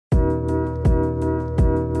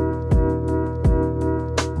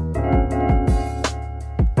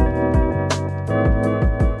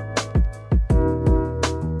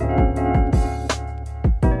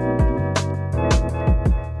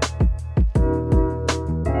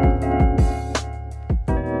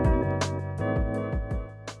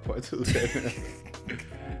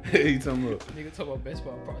He talking about. Nigga talk about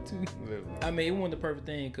baseball part 2. I mean, it wasn't the perfect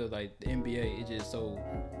thing because like the NBA is just so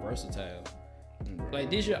versatile. Like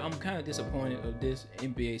this year, I'm kind of disappointed of this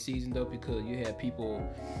NBA season though because you have people.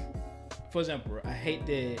 For example, I hate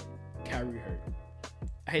that Kyrie hurt.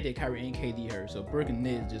 I hate that Kyrie and KD hurt. So Brooklyn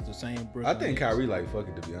Nets just the same. Brooklyn I think Nets. Kyrie like fuck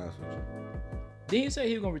it to be honest with you. Didn't he say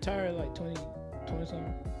he was gonna retire at like 20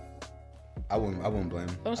 something? I wouldn't blame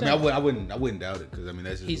him. I'm I saying- mean, I wouldn't doubt it because I mean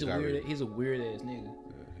that's just He's Kyrie. He's a weird ass nigga.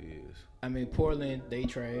 Yeah, he is. I mean, Portland, they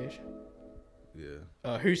trash.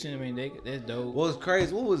 Yeah. Houston, I mean, that's dope. What was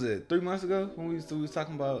crazy? What was it? 3 months ago when we was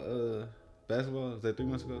talking about basketball? Was that 3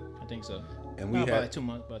 months ago? I think so. And we About had like 2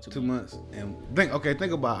 months. About 2 2 months. months. And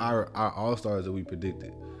think about our all stars that we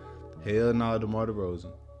predicted. Hell no, DeMar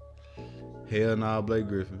DeRozan. Hell no, Blake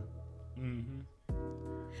Griffin.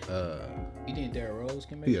 You think Derrick Rose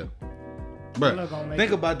can make Yeah. it? Bro,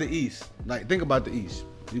 think about the East. Think about the East.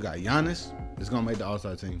 You got Giannis that's gonna make the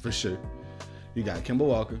All-Star team for sure. You got Kemba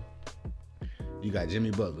Walker. You got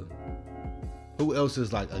Jimmy Butler. Who else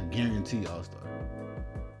is like a guaranteed All-Star?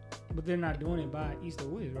 But they're not doing it by East or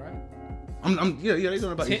West, right? Yeah, they're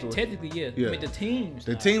doing it by East or West. Technically, yeah. Yeah. I mean, the teams.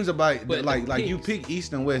 The teams are by But like the you picks. pick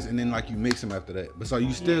East and West and then like you mix them after that. But so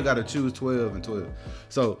you still gotta choose 12 and 12.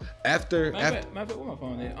 So after Matter of fact, where my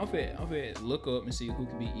phone at? I'm finna look up and see who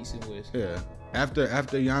can be East and West. yeah, after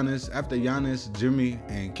Giannis, Jimmy,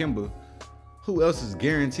 and Kimba, who else is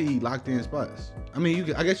guaranteed locked in spots? I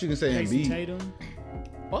mean, I guess you can say Jason Embiid. Tatum.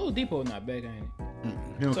 Oladipo not back, ain't it?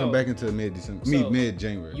 He don't So- come back until mid-December, so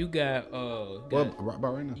mid-January. You got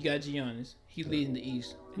about right now. you got Giannis. He's leading the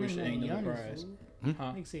East, which Nigga ain't no Giannis, surprise. fool.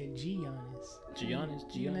 Huh? Nigga said Giannis. Giannis.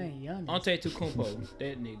 Giannis. Antetokounmpo,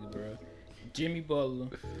 that nigga, bro. Jimmy Butler.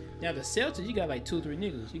 Now the Celtics, you got like 2-3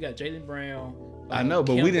 niggas. You got Jaylen Brown. I know,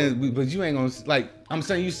 but Kemba. but you ain't gonna like. I'm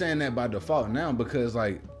saying you saying that by default now because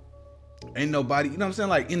like ain't nobody. You know what I'm saying?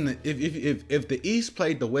 Like in the if the East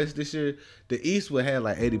played the West this year, the East would have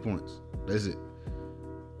like 80 points. That's it.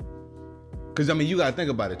 Because I mean, you gotta think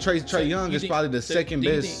about it. Trey Young is probably the second do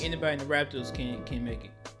you best. think anybody in the Raptors can make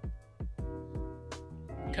it?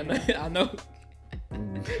 I know.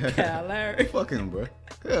 Kyle Lowry. Fuck him, bro.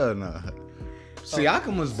 Hell no.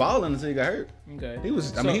 Siakam was balling until he got hurt. Okay. He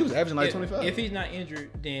was. I mean, he was averaging like 25. If he's not injured,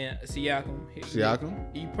 then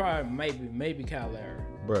Siakam. He probably maybe Kyle Lowry.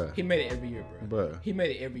 Bruh. He made it every year, bro. Bruh. He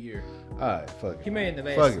made it every year. All right, fuck it. He made it in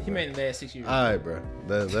the Fuck last. it, He bro. made it in the last 6 years. All right, bro.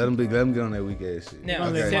 Let him get on that weak ass shit. Now,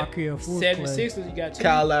 Gonna let Markelle Fultz 76ers, you got two.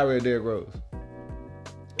 Kyle Lowry or Derrick Rose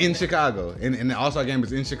in Chicago, and the All-Star game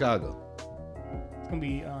is in Chicago. It's gonna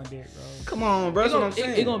be Derrick Rose. Come on, bro. That's what I'm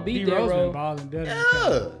saying. It's gonna be D Derrick Rose been Rose. balling better. than Yeah,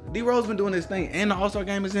 Kyle. D Rose been doing his thing, and the All-Star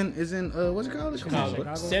game is in what's it called? Come on, Chicago.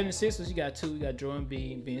 bro. 76ers, you got two. You got Jordan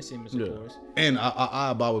B and Ben Simmons, of Yeah. course. And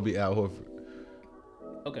I ball would be Al Horford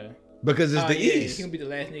Okay. because it's the Yeah, East. He gonna be the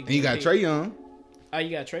last nigga. And you got Trey Young. You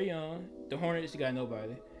got Trey Young. The Hornets, you got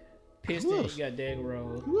nobody. Who Pistons, else? you got Derrick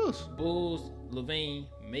Rose. Who else? Bulls, Levine,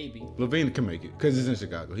 maybe. Levine can make it because it's in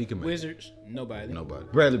Chicago. He can make Wizards, nobody. it. Nobody.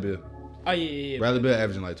 Bradley Beal. Oh yeah. Bradley Beal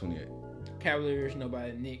averaging like 28. Cavaliers,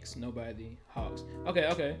 nobody. Knicks, nobody. Hawks.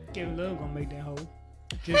 Okay. Kevin Love gonna make that hole.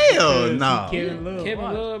 Hell nah. Kevin Love. Kevin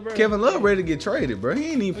watch. Love, bro. Kevin Love ready to get traded, bro.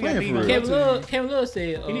 He ain't even We gotta playing be for gonna real. go Kevin Love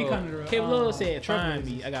said. He need to come to the, Kevin Love said, Trailblazers. "Find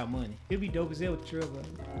me. I got money." He'll be dope as hell with the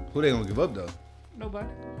Trailblazers. Who they gonna give up though? Nobody.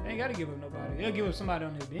 They ain't gotta give up nobody. They'll give up somebody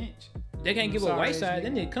on their bench. They can't give a Sorry white ass side. nigga.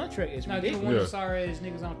 Then their contract is Now give ridiculous. one of Yeah. the sorry ass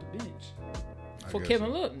niggas off the bench. For guess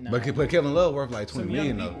Kevin so. Love, nah. But Kevin Love worth like 20 Some young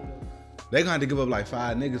million people. though. They gonna have to give up like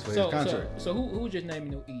 5 niggas for his contract. So who just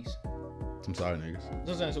named the East? I'm sorry,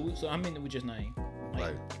 niggas. So how many we just named?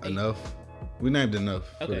 Like eight. enough. We named enough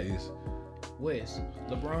for Okay. the East. West,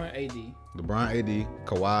 LeBron, AD, LeBron, AD,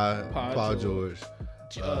 Kawhi, Paul Paul George,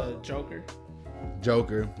 Joker,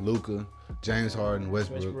 Joker, Luka, James Harden,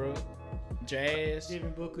 Westbrook. Westbrook, Jazz.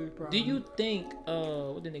 Devin Booker. Do Probably. you think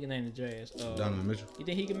what the nigga named the Jazz? Donovan Mitchell. You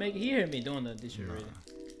think he can make it? He heard me doing that this year already.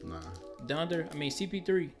 Nah.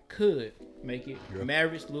 CP3 could make it. Yeah.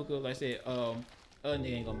 Mavericks, Luka, like I said, other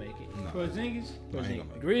nigga ain't gonna make it. Nah. Porzingis? Nah, he ain't gonna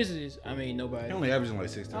make it. Grizzlies, He nobody. only averaging like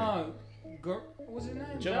 16. What's his name?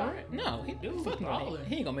 Ja Morant? No, he fuck no. ballin'.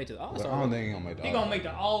 He ain't gonna make it to the All But I Star. don't think he gonna make the He gonna make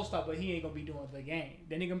the All Star, but he ain't gonna be doing the game.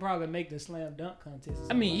 Then he can probably make the slam dunk contest. or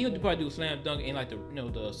I mean, something he'll like that. probably do slam dunk in like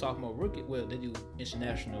the sophomore rookie. Well, they do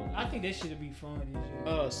international. I think that should be fun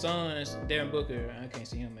this year. Suns, Devin Booker. I can't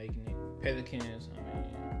see him making it. Pelicans.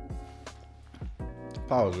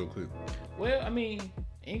 Pause real quick. Well, I mean,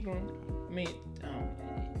 Ingram.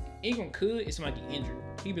 Ingram could. It's somebody get injured.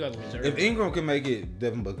 He'd be like a reserve. If Ingram can make it,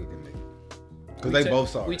 Devin Booker can make it. Because they both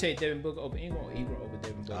sorry. We take Devin Booker over Ingram or Ingram over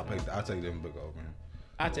Devin Booker. I'll take Devin Booker over him.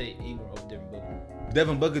 I take Ingram over Devin Booker.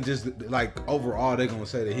 Devin Booker just like overall they're gonna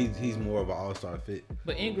say that he's more of an all-star fit.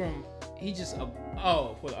 But Ingram, he just for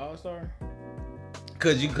the all-star.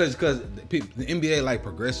 Cause the NBA like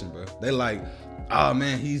progression, bro. They like, oh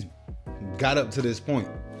man, he's got up to this point.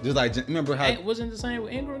 Just like remember how wasn't the same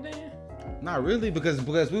with Ingram then? Not really, because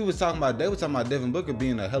they were talking about Devin Booker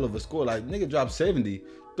being a hell of a scorer. Like nigga dropped 70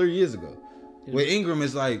 3 years ago. Yeah. Where Ingram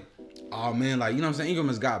is like, oh man, like you know what I'm saying? Ingram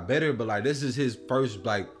has got better, but like this is his first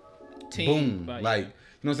like team, boom. Like, you know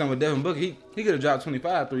what I'm saying? With Devin Booker, he could have dropped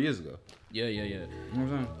 25 3 years ago. Yeah. You know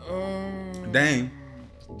what I'm saying? Dame.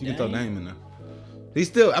 You can throw Dame in there. He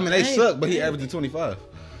still, they suck, but he averaging 25.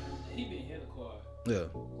 He been hella quiet. Yeah.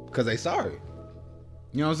 Cause they sorry.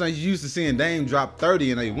 You know what I'm saying? You used to seeing Dame drop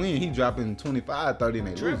 30 and they win. He dropping 25, 30 and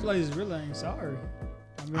they lose. Trailblazers really ain't sorry.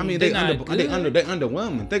 They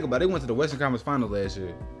underwhelming. Think about it. They went to the Western Conference Finals last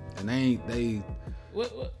year, and they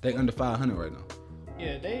under 500 right now.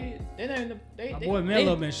 Yeah, they not in the. My boy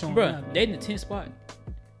Melo been showing. Bro, they in the 10th spot.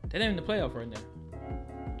 They not in the playoff right now.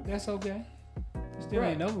 That's okay. It still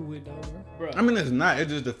ain't over with though, bro. It's not.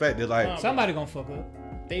 It's just the fact that like somebody gonna fuck up.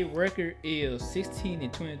 Their record is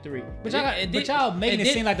 16-23. But y'all making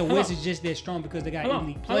it seem like the West is just that strong because they got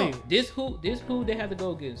elite players. This who they have to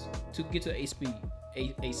go against to get to AC.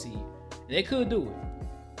 They could do it.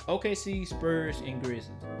 OKC, Spurs, and Grizzlies.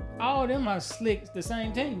 All of them are slick. The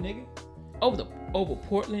same team, nigga. Over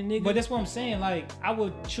Portland, nigga. But that's what I'm saying. Like I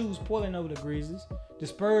would choose Portland over the Grizzlies. The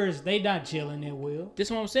Spurs, they not gelling that well. That's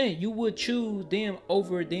what I'm saying. You would choose them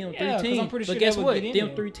over them 3 teams. I'm pretty sure but guess what? Them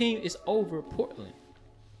there. 3 teams is over Portland.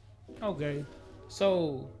 Okay.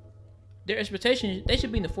 So their expectation, they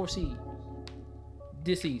should be in the 4th seed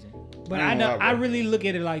this season. But I really look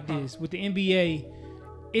at it like this. With the NBA,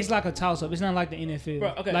 it's like a toss-up. It's not like the NFL.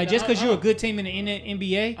 Bro, okay, like just because you're a good team in the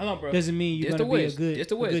NBA doesn't mean you're going to be a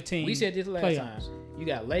good team. We said this last time. You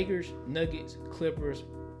got Lakers, Nuggets, Clippers.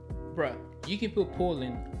 Bro, you can put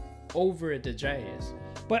Portland over the Jazz.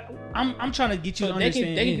 But I'm trying to get you to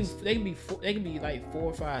understand they can be like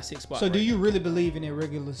 4, 5, 6 spots. So do you really believe in that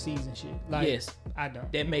regular season shit? Like, yes, I don't.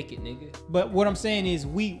 That make it, nigga. But what I'm saying is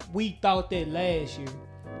we thought that last year.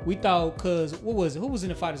 We thought because what was it? Who was in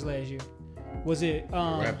the finals last year? Was it the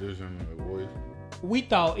Raptors and the Warriors? We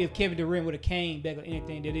thought if Kevin Durant would have came back or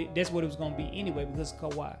anything, that's what it was gonna be anyway because of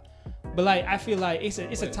Kawhi. But like I feel like it's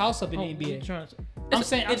a toss up in the NBA.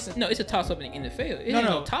 It's a toss up in the NFL.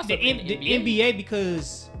 No toss up in the NBA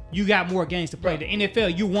because you got more games to play. The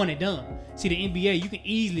NFL, you want it done. See, the NBA, you can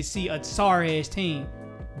easily see a sorry ass team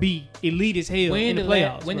be elite as hell in the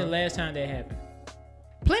playoffs. When the last time that happened?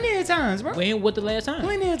 Plenty of times, bro. When was the last time?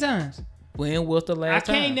 Plenty of times. When was the last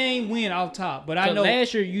time? I can't name when off top, but I know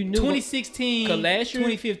last year you knew 2016,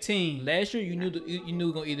 2015. Last year you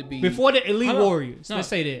knew gonna either be before the Elite Warriors. Let's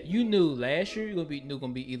say that you knew last year you're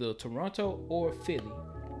gonna be either Toronto or Philly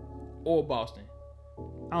or Boston.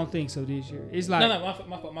 I don't think so this year. It's like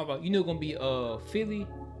my fault. You knew gonna be Philly,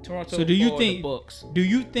 Toronto. So do you or think the Bucks? Do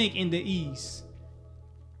you think in the East,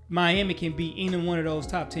 Miami can beat any one of those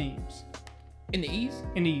top teams? In the East?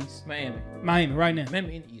 In the East. Miami right now.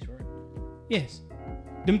 Miami in the East, right? Yes.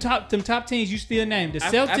 Them top teams you still name. The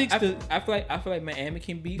Celtics. I feel like Miami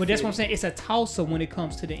can beat. But that's what I'm saying. It's a toss-up when it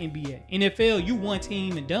comes to the NBA. NFL, you one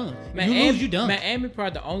team and done. Miami, you lose, you done. Miami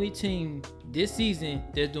probably the only team this season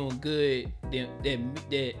that's doing good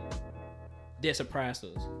that surprised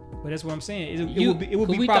us. But that's what I'm saying. It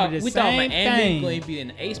would be probably the same thing. We thought Miami going to be in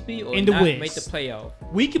the HP or in the not West. Make the playoff.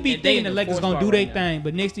 We could be thinking the Lakers going to do their thing,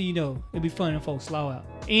 but next thing you know, it'll be fun and folks slow out.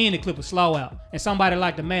 And the Clippers slow out. And somebody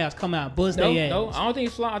like the Mavs come out and buzz their ass. No, I don't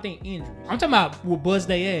think slow. I think injuries. I'm talking about will buzz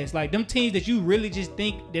their ass. Like them teams that you really just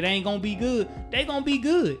think that ain't going to be good, they going to be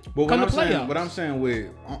good. But what I'm saying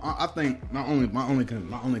with, I think my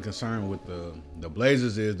only concern with the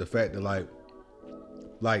Blazers is the fact that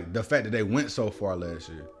like the fact that they went so far last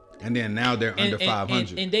year. And then now they're under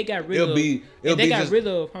 500. And they got rid of. They got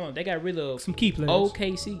rid of some key players.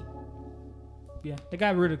 OKC. Yeah, they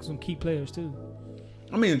got rid of some key players too.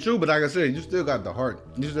 I mean, true, but like I said, you still got the heart.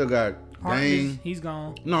 You still got Dame. He's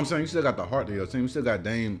gone. No, I'm saying you still got the heart of your team. You still got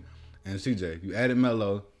Dame and CJ. You added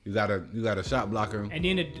Melo. You got a shot blocker. And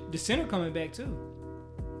then the center coming back too.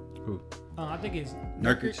 Who? I think it's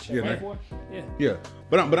Nurkic. Yeah.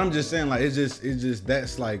 But I'm just saying like it's just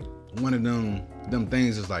that's like one of them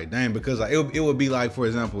things is like dang, because like it would be like, for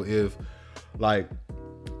example, if like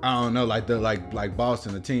I don't know, like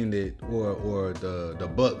Boston, the team that or the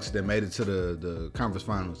Bucks that made it to the conference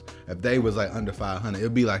finals, if they was like under 500,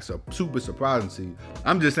 it'd be like super surprising to you.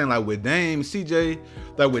 I'm just saying like with Dame, CJ,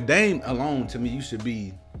 like with Dame alone, to me you should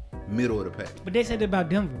be middle of the pack. But they said that about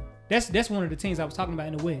Denver. That's one of the teams I was talking about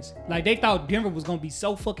in the West. Like they thought Denver was gonna be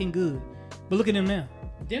so fucking good, but look at them now.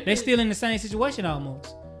 They still in the same situation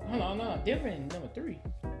almost. Hold on, no. Denver in number 3.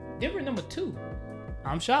 Denver number 2.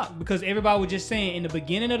 I'm shocked because everybody was just saying in the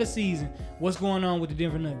beginning of the season, what's going on with the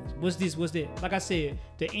Denver Nuggets? What's this? What's that? Like I said,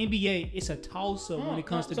 the NBA, it's a toss-up when it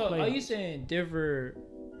comes to the playoffs. Are you saying Denver?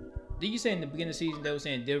 Did you say in the beginning of the season they were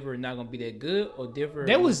saying Denver not gonna be that good, or Denver?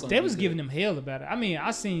 They was giving them hell about it. I mean, I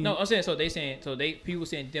seen. No, I'm saying people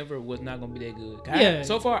saying Denver was not gonna be that good. Yeah.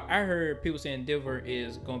 So far, I heard people saying Denver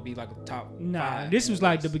is gonna be like a top. Nah, 5 this was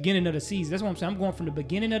like the beginning of the season. That's what I'm saying. I'm going from the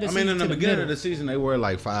beginning of the season. I mean, in the beginning of the season, they were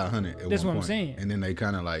like 500. That's what I'm point, saying. And then they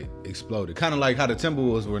kind of like exploded. Kind of like how the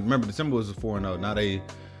Timberwolves were. Remember, the Timberwolves was 4-0. Now they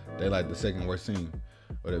like the second worst team.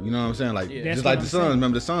 Whatever, you know what I'm saying? Like just like the Suns.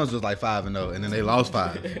 Remember, the Suns was like 5-0, and then they lost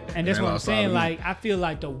 5. And that's what I'm saying. Like I feel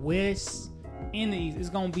like the West and the East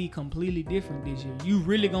is gonna be completely different this year. You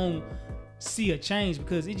really gonna see a change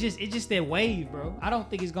because it's just that wave, bro. I don't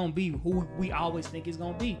think it's gonna be who we always think it's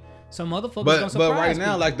gonna be. Some motherfuckers gonna surprise but right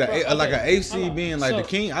now, people. like an AFC being like the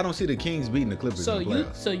King, I don't see the Kings beating the Clippers. So in the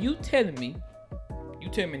playoffs. you telling me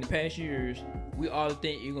in the past years we all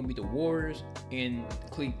think you're gonna be the Warriors in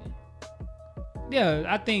Cleveland? Yeah,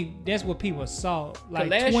 I think that's what people saw. Like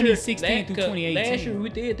 2016 through 2018. Last year we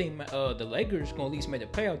did think the Lakers gonna at least make the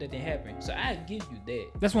playoff. That didn't happen. So I give you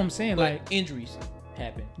that. That's what I'm saying. But like injuries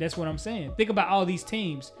happen. That's what I'm saying. Think about all these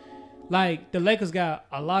teams. Like the Lakers got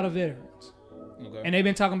a lot of veterans. Okay. And they've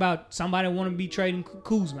been talking about somebody want to be trading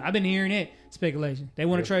Kuzma. I've been hearing that speculation. They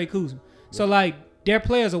want to trade Kuzma. So like their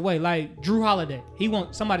players away. Like Drew Holiday.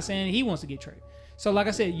 Somebody saying he wants to get traded. So like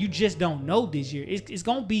I said, you just don't know this year. It's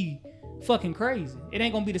gonna be fucking crazy. It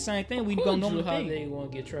ain't gonna be the same thing. We gonna normally think. They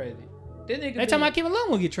want to get traded. They talking about Kevin Love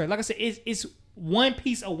won't get traded. Like I said, it's one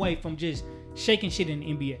piece away from just shaking shit in the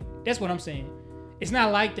NBA. That's what I'm saying. It's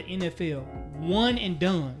not like the NFL, one and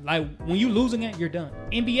done. Like when you lose a game, you're done.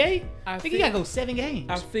 NBA, I think you gotta go 7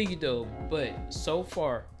 games. I figured though, but so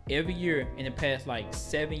far, every year in the past like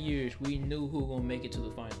 7 years, we knew who was gonna make it to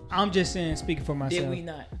the finals. I'm just saying, speaking for myself. Did we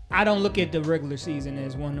not? I don't look at the regular season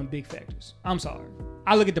as one of them big factors. I'm sorry.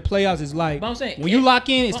 I look at the playoffs as like, I'm saying, when you lock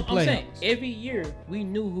in, it's the playoffs. I'm saying, every year we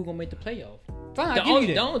knew who was gonna make the playoff. Fine,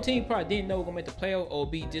 the only team probably didn't know who was gonna make the playoff or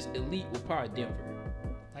be just elite was probably Denver.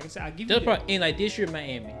 Like I said, I give you that. And like this year,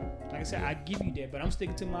 Miami. Like I said, I give you that, but I'm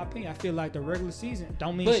sticking to my opinion. I feel like the regular season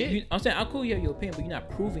don't mean but shit. I'm saying, I'm cool you have your opinion, but you're not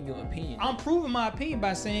proving your opinion. I'm proving my opinion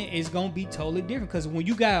by saying it's gonna be totally different. Because when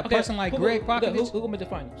you got a person like Greg Popovich, who gonna make the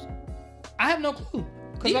finals? I have no clue.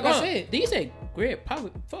 Because like I said, did you say Greg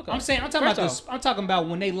Popovich? Fuck off. I'm talking about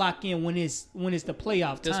when they lock in when it's the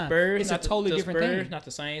playoff time. Spurs, it's a totally different Spurs, thing. Not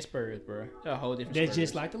the same Spurs, bro. They're a whole different. That's Spurs.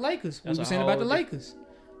 just like the Lakers. We were saying about the Lakers.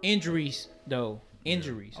 Injuries though.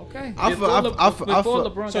 Injuries. Okay.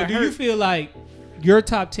 So do you feel like your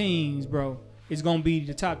top teams, bro, is gonna be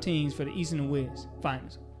the top teams for the East and the West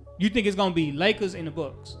finals? You think it's gonna be Lakers and the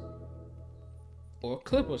Bucks, or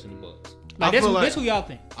Clippers and the Bucks? Like that's who y'all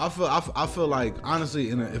think. I feel like honestly,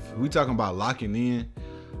 if we talking about locking in,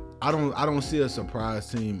 I don't see a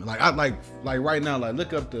surprise team. Like right now, like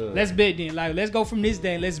look up the. Let's bet then. Like let's go from this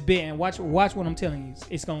day. Let's bet and watch what I'm telling you.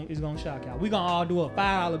 It's gonna shock y'all. We gonna all do a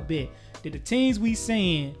 $5 bet. That the teams we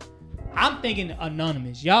saying, I'm thinking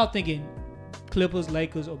anonymous. Y'all thinking Clippers,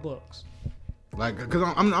 Lakers, or Bucks? Like,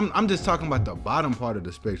 cause I'm just talking about the bottom part of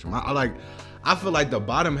the spectrum. I feel like the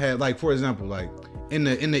bottom had, like, for example, like in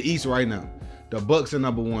the East right now, the Bucks are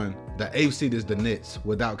number 1. The 8th seed is the Nets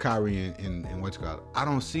without Kyrie and what you call it. I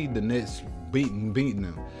don't see the Nets beating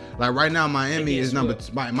them. Like right now, Miami is number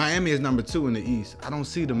 2 in the East. I don't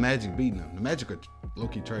see the Magic beating them. The Magic are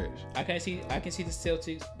low-key trash. I can see the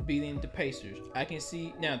Celtics beating the Pacers. I can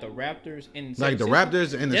see now the Raptors and like the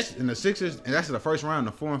Raptors and the Sixers, and that's the first round,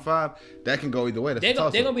 the 4 and 5. That can go either way. They're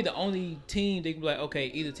gonna be the only team they can be like, okay,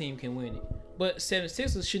 either team can win it. But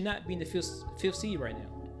 76ers should not be in the fifth seed right now.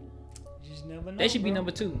 Never know, they should be number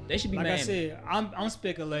 2. They should be like Miami. I said, I'm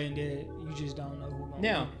speculating that you just don't know who gonna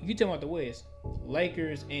now win. You talking about the West,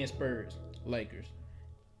 Lakers and Spurs. Lakers,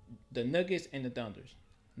 the Nuggets and the Thunders.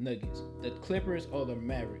 Nuggets, the Clippers or the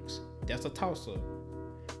Mavericks. That's a toss-up.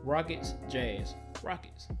 Rockets, Jazz,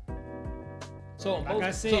 Rockets. So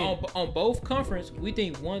on both conference, we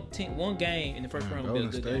think one game in the first round will be a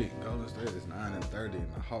good game. Golden State is 9-30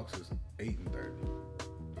 and the Hawks is 8-30.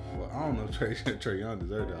 Well, I don't know if Trae Young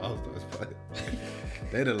deserved the All-Star spot.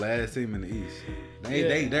 They're the last team in the East.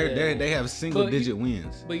 They have single-digit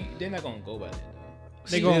wins. But they're not gonna go by that.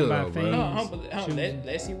 They going by fans.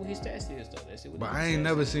 Let's see what his stats is though. But I ain't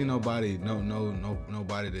never seen nobody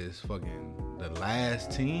that's fucking the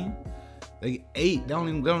last team. They 8. They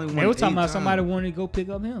only won. They were talking about somebody wanting to go pick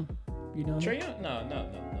up him. You know. Trae Young? No.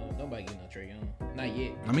 Not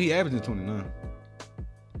yet. I mean, he averaging 29.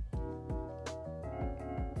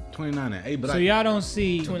 29 and 8, but so y'all don't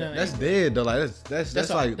see 29. That's dead though. Like that's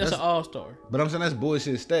like that's an all-star. But I'm saying that's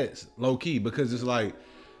bullshit stats, low key, because it's like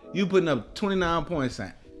you putting up 29 points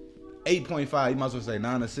and 8.5. You might as well say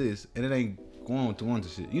 9 assists, and it ain't going to one to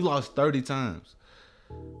shit. You lost 30 times.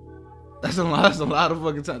 That's a lot. That's a lot of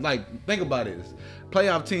fucking time. Like, think about it.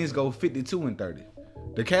 Playoff teams go 52 and 30.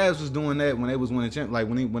 The Cavs was doing that when they was winning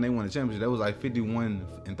when they won the championship. That was like 51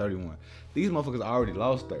 and 31. These motherfuckers already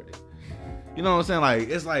lost 30. You know what I'm saying? Like,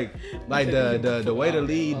 it's like the way the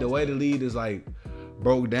lead is like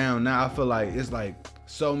broke down now. I feel like it's like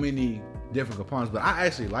so many different components. But I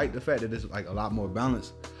actually like the fact that it's like a lot more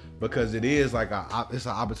balanced, because it is like it's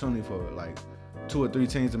an opportunity for like 2 or 3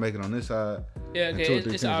 teams to make it on this side. Yeah, okay.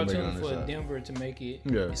 It's an opportunity for Denver to make it.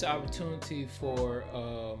 Yeah. It's an opportunity for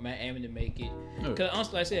Miami to make it. Because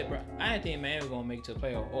honestly, like I said, bro, I didn't think Miami was gonna make it to the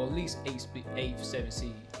playoff, or at least 8th, 7th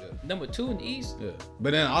seed. Yeah. Number 2 in the East. Yeah.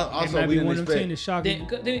 But then also we didn't expect.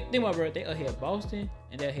 Then my bro, they ahead Boston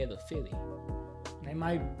and they ahead of Philly. They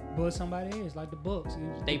might buzz somebody else, like the Bucks.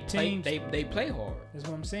 They play hard. That's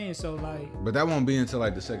what I'm saying. So like, but that won't be until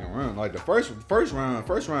like the second round. Like the first round,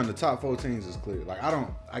 the top 4 teams is clear. Like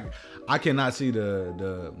I cannot see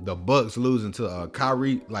the Bucks losing to a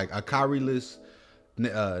Kyrie-less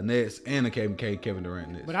Nets and a Kevin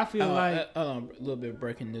Durant Nets. But I feel like a little bit of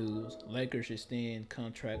breaking news: Lakers extend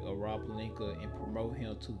contract of Rob Pelinka and promote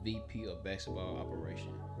him to VP of basketball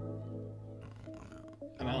operation.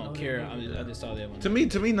 I mean, I don't care. I just saw that one. To me,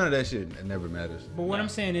 none of that shit never matters. But what I'm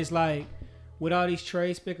saying is, like, with all these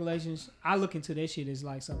trade speculations, I look into that shit as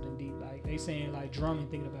like something deep. Like they saying like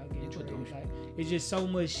Drummond thinking about getting traded. Like it's just so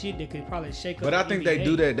much shit that could probably shake up. But I think NBA. they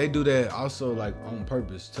do that. They do that also like on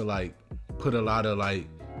purpose to like put a lot of like,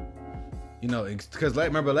 you know, because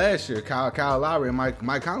remember last year Kyle Lowry and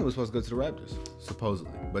Mike Conley was supposed to go to the Raptors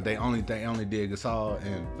supposedly, but they only did Gasol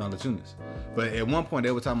and Valanciunas. But at one point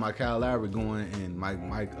they were talking about Kyle Lowry going and Mike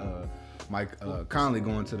Conley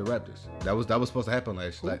going to the Raptors. That was supposed to happen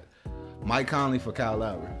last year. Like, Mike Conley for Kyle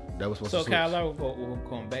Lowry. That was supposed to. So Kyle Lowry will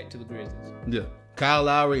come back to the Grizzlies. Yeah. Kyle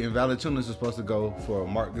Lowry and Valanciunas was supposed to go for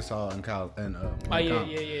Marc Gasol and Mike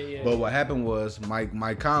Conley. Yeah. But what happened was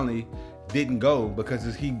Mike Conley didn't go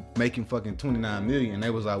because he making fucking $29 million. And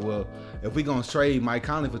they was like, well, if we gonna trade Mike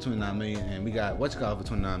Conley for $29 million and we got whatchamacallit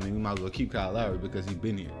for $29 million, we might as well keep Kyle Lowry because he's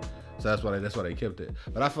been here. So that's why they kept it.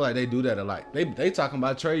 But I feel like they do that a lot. They talking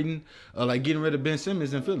about trading, like getting rid of Ben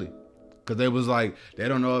Simmons in Philly. Cause they was like they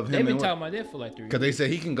don't know if him. They've been talking about that for like 3 years. Cause they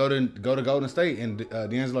said he can go to Golden State and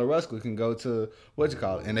D'Angelo Russell can go to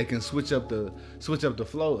and they can switch up the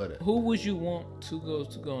flow of it. Who would you want to go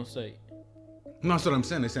to Golden State? No, that's what I'm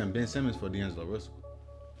saying. They're saying Ben Simmons for D'Angelo Russell,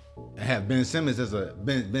 and have Ben Simmons as a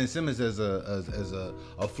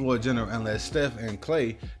floor general unless Steph and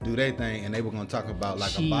Clay do their thing, and they were gonna talk about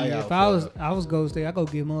like a buyout. If I was Golden State, I go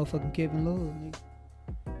get motherfucking Kevin Love, nigga.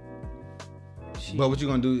 But what you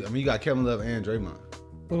gonna do? I mean, you got Kevin Love and Draymond.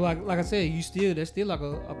 But like I said, that's still like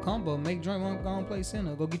a combo. Make Draymond go and play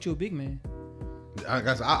center. Go get you a big man.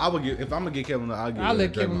 I would get if I'm gonna get Kevin Love. I'll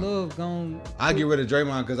let Kevin Love go on. I get rid of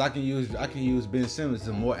Draymond because I can use Ben Simmons as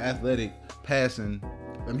a more athletic passing.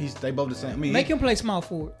 I mean, they both the same. I mean, make him play small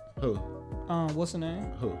forward. Who? What's the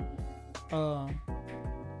name? Who? Not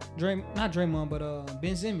Draymond, but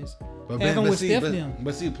Ben Simmons. But playing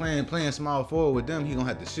small forward with them, he gonna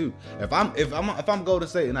have to shoot. If I'm Golden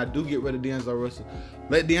State and I do get rid of D'Angelo Russell,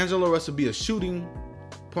 let D'Angelo Russell be a shooting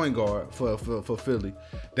point guard for Philly.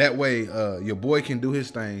 That way, your boy can do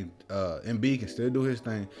his thing. Embiid can still do his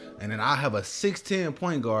thing, and then I have a 6'10"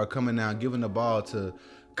 point guard coming down, giving the ball to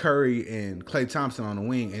Curry and Klay Thompson on the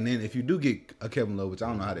wing. And then if you do get a Kevin Love, which I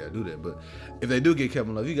don't know how they'll do that, but if they do get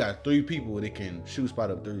Kevin Love, you got 3 people that can shoot spot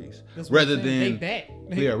up threes. Rather than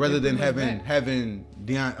having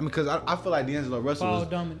Deion. I mean, because I feel like D'Angelo Russell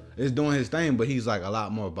is doing his thing, but he's like a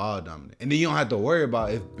lot more ball dominant. And then you don't have to worry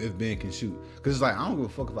about if Ben can shoot, because it's like I don't give a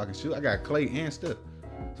fuck if I can shoot. I got Klay and Steph.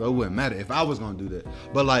 So it wouldn't matter if I was gonna do that.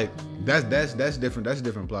 But like that's different. That's a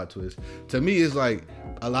different plot twist. To me, it's like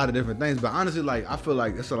a lot of different things. But honestly, like I feel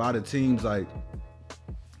like it's a lot of teams like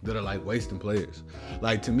that are like wasting players.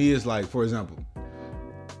 Like to me, it's like, for example,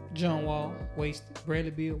 John Wall wasted.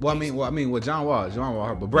 Bradley Beal. With John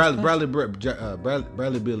Wall, but Bradley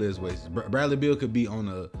Beal is wasted. Bradley Beal could be on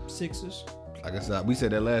the Sixers. Like I said, we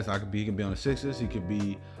said that last time. He can be on the Sixers. He could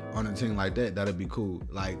be on a team like that. That'd be cool.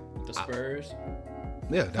 Like the Spurs.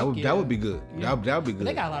 Yeah, that would be good. Yeah. That would be good. But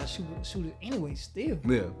they got a lot of shooters anyway still.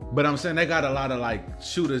 Yeah, but I'm saying they got a lot of like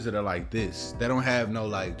shooters that are like this. They don't have no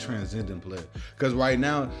like transcendent player. Because right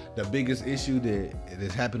now the biggest issue that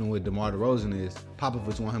is happening with DeMar DeRozan is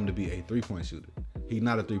Popovich want him to be a 3-point shooter. He's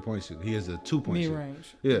not a 3-point shooter. He is a 2-point shooter.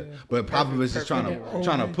 Mid-range. Yeah. But Popovich is trying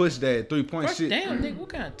to push that 3-point shit. Damn, nigga, what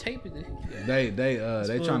kind of tape is this? They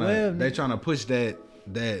trying to push that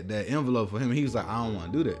envelope for him. He was like, I don't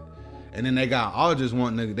want to do that. And then they got Aldridge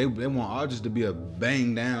they want Aldridge to be a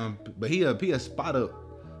bang down, but he a spot up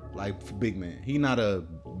like big man. He not a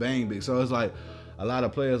bang big. So it's like a lot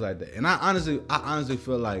of players like that. And I honestly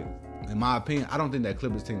feel like, in my opinion, I don't think that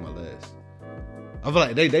Clippers team will last. I feel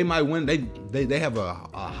like they might win. They have a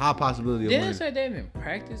high possibility of winning. Didn't say they even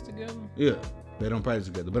practice together? Yeah, they don't practice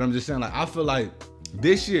together. But I'm just saying, like, I feel like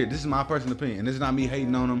this year, this is my personal opinion, and this is not me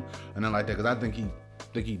hating on him and nothing like that, because I think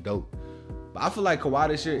he dope. But I feel like Kawhi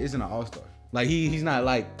this year isn't an all-star. Like he's not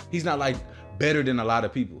like better than a lot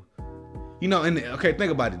of people. You know, and okay,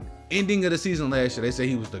 think about it. Ending of the season last year, they say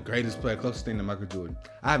he was the greatest player, closest thing to Michael Jordan.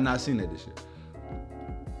 I have not seen that this year.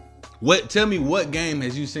 Tell me what game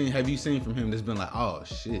have you seen from him that's been like, oh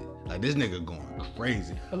shit, like this nigga going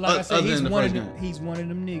crazy. But like I said, he's one of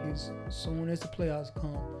them niggas. Soon as the playoffs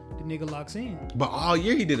come, the nigga locks in. But all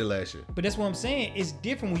year he did it last year. But that's what I'm saying. It's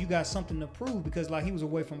different when you got something to prove, because like he was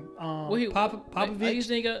away from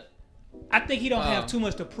Popovich. I think he don't have too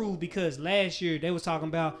much to prove, because last year they was talking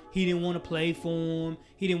about he didn't want to play for him.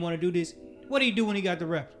 He didn't want to do this. What did he do when he got the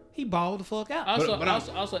Raptors? He balled the fuck out.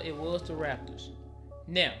 Also, it was the Raptors.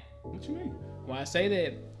 Now, what you mean? When I say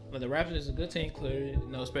that, the Raptors is a good team, clearly,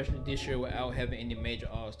 especially this year without having any major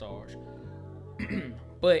all-stars.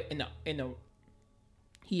 But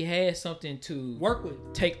he had something to work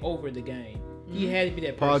with, take over the game. Mm-hmm. He had to be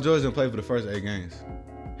that person. Paul George didn't play for the first 8 games.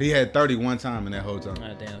 He had 31 time in that whole time.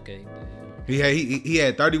 Ah, damn, okay. He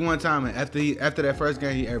had 31 time, and after that first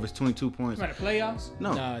game, he averaged 22 points. About the playoffs?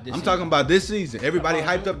 No, I'm talking about this season. Everybody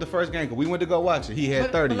hyped up the first game because we went to go watch it. He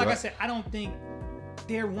had 30. But like I said, I don't think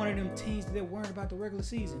they're one of them teams that worried about the regular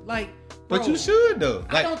season. Like, bro, but you should though.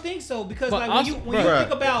 Like, I don't think so, because like when you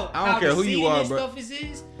think about how the seeding and stuff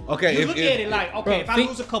is, okay, you look at it like, okay, if I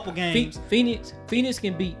lose a couple games, Phoenix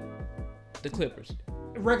can beat the Clippers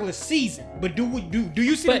regular season. But do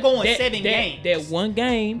you see them going 7 games? That one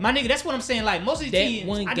game, my nigga. That's what I'm saying. Like most of the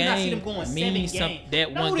teams, I do not see them going 7 games.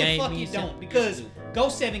 That one game the fuck you don't, because go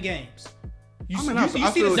 7 games. You see the Suns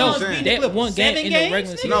beat the Clippers. One game in the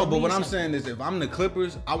regular season. No, but what I'm saying is, if I'm the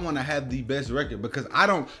Clippers, I want to have the best record, because I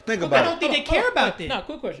don't think about it. I don't think they care about that. No,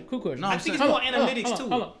 quick question. No, I think it's more analytics too.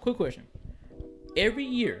 Hold on, quick question. Every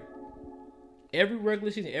year, every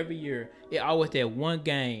regular season, every year, it always that one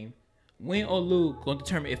game, win or lose, gonna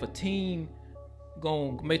determine if a team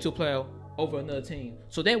gonna make to a playoff over another team.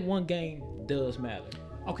 So that one game does matter.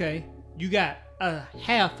 Okay, you got a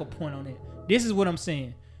half a point on it. This is what I'm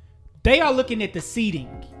saying. They are looking at the seeding.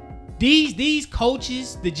 These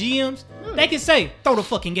coaches, the GMs, they can say, throw the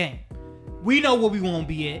fucking game. We know where we want to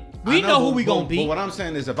be at. We know who we going to be. But what I'm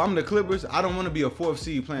saying is, if I'm the Clippers, I don't want to be a 4th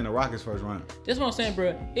seed playing the Rockets first round. That's what I'm saying,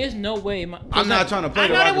 bro. There's no way. I'm not trying to play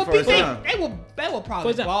the Rockets first round. They will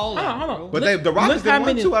probably ball out. Hold on. But the Rockets done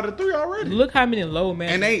won 2 out of 3 already. Look how many low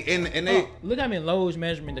management. And they look how many lows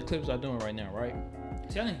management the Clippers are doing right now, right?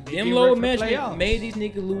 Them low management made these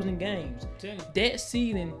niggas losing games. That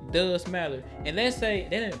seeding does matter. And let's say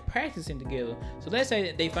they didn't practicing together. So let's say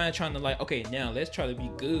that they find trying to like, okay, now let's try to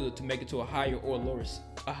be good to make it to a higher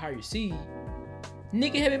seed.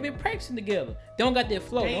 Nigga haven't been practicing together. They don't got that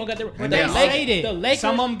flow. They don't got that. The Lakers,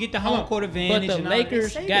 some of them get the home court advantage. But the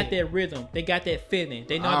Lakers got that rhythm. They got that feeling.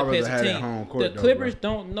 They know how to play as a team. The Clippers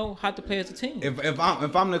don't know how to play as a team. If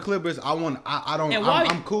I'm the Clippers,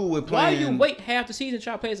 I'm cool with playing. Why you wait half the season to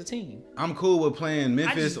try to play as a team? I'm cool with playing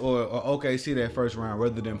Memphis or OKC that first round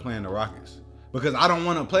rather than playing the Rockets. Because I don't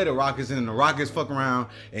want to play the Rockets and then the Rockets fuck around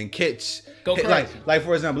and catch. Go crazy. Like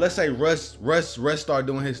for example, let's say Russ start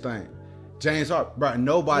doing his thing. James Harden, bro,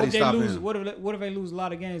 nobody stopping him. What if they lose a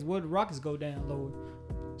lot of games? What if the Rockets go down lower?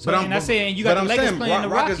 So you got the Lakers playing the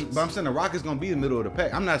Rockets. But I'm saying the Rockets gonna be in the middle of the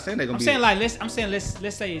pack. I'm not saying they're gonna be.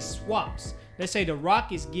 Let's say it swaps. Let's say the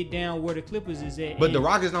Rockets get down where the Clippers is at. But the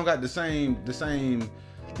Rockets don't got the same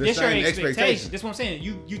expectation. That's what I'm saying.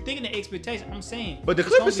 You thinking the expectation. I'm saying. But the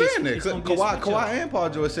Clippers saying that. Kawhi and Paul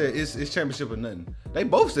George said it's championship or nothing. They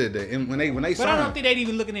both said that. And when they signed. But I don't think they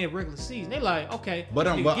even looking at regular season. They like, okay. But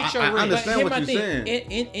I understand what you're saying.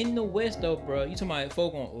 In the West though, bro, you talking about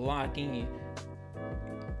folk gonna lock in.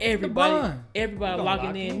 Everybody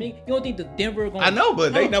locking in. You don't think the Denver gonna? I know,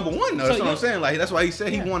 but they number one though. That's what I'm saying. Like that's why he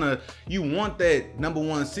said you want that number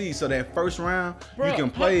 1 seed, so that first round you can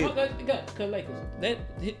play. Cause Lakers.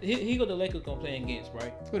 He go the Lakers gonna play against,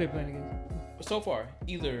 right? Who they playing against? So far,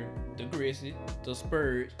 either the Grizzlies, the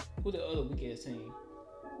Spurs, who the other weak ass team,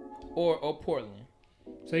 or Portland.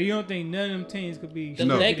 So you don't think none of them teams could be? The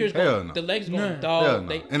Lakers going to dog.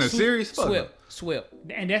 They in a series swept.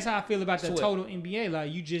 And that's how I feel about the total NBA.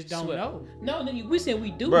 Like you just don't know. No, we said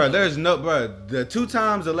we do. Bro, there's no the 2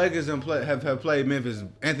 times the Lakers have played Memphis.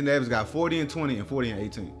 Anthony Davis got 40 and 20 and 40 and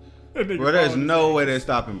 18. Bro, there's no way they're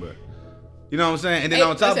stopping, bro. You know what I'm saying? And then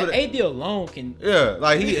on top of it, AD alone can. Yeah,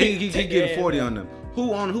 like he getting 40 on them.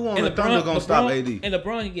 Who on the Thunder gonna stop AD? And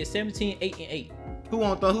LeBron can get 17, 8, and 8. Who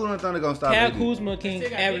on the Thunder gonna stop Kyle AD? Kuzma can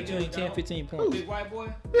average between 10, 15 points. Big white boy.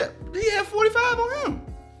 Yeah, he had 45 on him.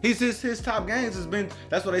 His top games has been.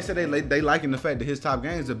 That's what they said they liking the fact that his top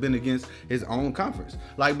games have been against his own conference.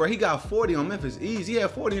 Like, bro, he got 40 on Memphis easy. He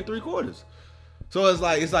had 40 in 3/4. So it's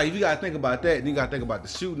like if you gotta think about that, then you gotta think about the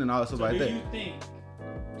shooting and all stuff like that. Do you think?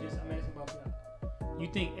 I'm asking about that. You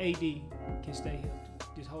think AD can stay healthy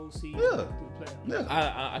this whole season through the playoffs?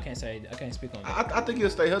 Yeah. I can't say. I can't speak on that. I think he'll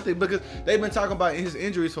stay healthy because they've been talking about his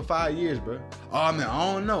injuries for 5 years, bro. Oh man,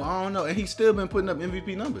 I don't know, and he's still been putting up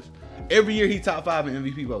MVP numbers. Every year he top 5 in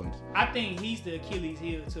MVP votings. I think he's the Achilles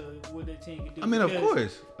heel to what the team can do. I mean, of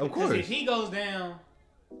course. If he goes down,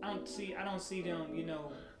 I don't see them. You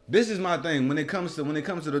know. This is my thing when it comes to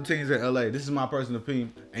the teams in LA. This is my personal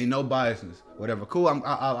opinion. Ain't no biasness, whatever. Cool. I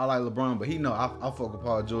like LeBron, but he know I fuck with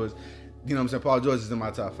Paul George. You know what I'm saying? Paul George is in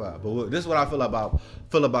my top 5. But this is what I feel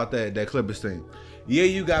about that Clippers team. Yeah,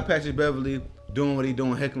 you got Patrick Beverley doing what he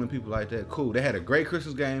doing, heckling people like that. Cool. They had a great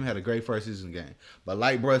Christmas game, had a great first season game. But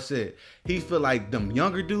like bruh said, he feel like them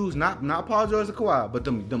younger dudes, not Paul George or Kawhi, but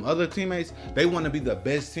them other teammates, they want to be the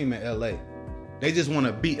best team in LA. They just want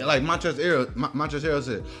to beat, like Montrezl Harrell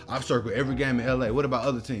said, I've circled every game in LA. What about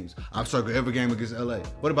other teams? I've circled every game against LA.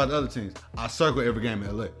 What about the other teams? I circle every game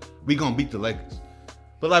in LA. We gonna beat the Lakers.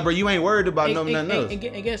 But like, bro, you ain't worried about nothing else. And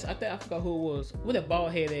guess, I forgot who it was. What that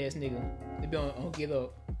bald head ass nigga? They be on Get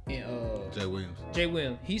Up. And, Jay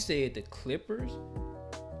Williams. He said the Clippers,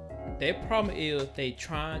 their problem is they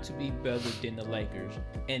trying to be better than the Lakers.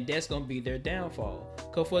 And that's gonna be their downfall.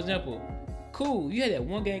 Cause for example, cool, you had that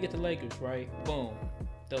one game against the Lakers, right? Boom.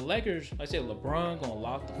 The Lakers, like I said, LeBron gonna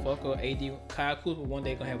lock the fuck up. AD, Kyle Kuzma one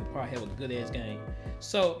day gonna probably have a good ass game.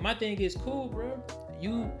 So my thing is, cool, bro.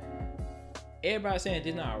 Everybody saying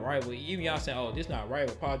this not right, but even y'all saying, oh, this not right.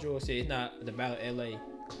 But Paul George said it's not the battle of LA.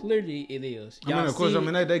 Clearly, it is. Y'all of course,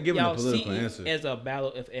 they giving a political answer as a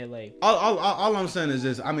battle of LA. All I'm saying is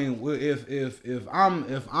this. I mean, if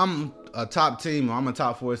I'm a top team or I'm a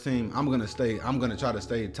top 4 team, I'm gonna try to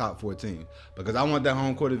stay top 4 team because I want that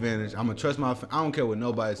home court advantage. I'm gonna trust my. I don't care what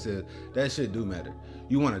nobody says. That shit do matter.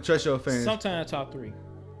 You want to trust your fans. Sometimes top 3.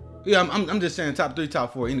 Yeah, I'm just saying top 3,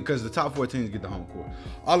 top 4, because the top 4 teams get the home court.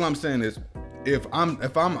 All I'm saying is, if I'm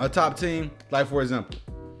a top team, like for example,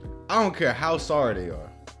 I don't care how sorry they are.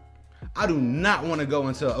 I do not want to go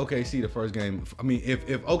into OKC the first game. I mean, if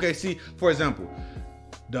OKC, for example,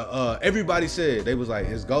 everybody said they was like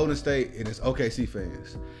it's Golden State and it's OKC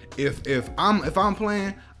fans. If I'm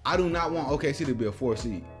playing, I do not want OKC to be a 4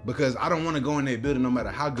 seed because I don't want to go in their building no matter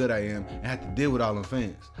how good I am and have to deal with all them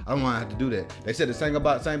fans. I don't want to have to do that. They said the same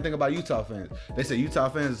thing about Utah fans. They said Utah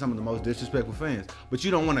fans are some of the most disrespectful fans, but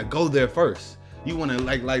you don't want to go there first. You want to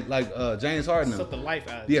like James Harden. Suck the life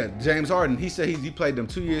out of Yeah, James Harden. He said he played them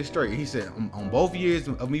 2 years straight. He said on both years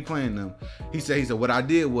of me playing them, he said what I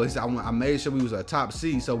did was I made sure we was a top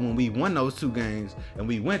seed. So when we won those 2 games and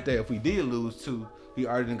we went there, if we did lose 2, we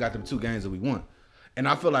already got them 2 games that we won. And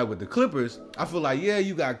I feel like with the Clippers, I feel like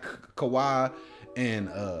you got Kawhi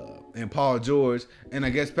and Paul George and I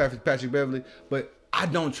guess Patrick Beverley, but I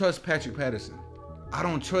don't trust Patrick Patterson. I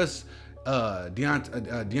don't trust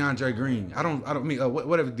DeAndre Green. I don't mean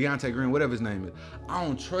whatever Deontay Green, whatever his name is. I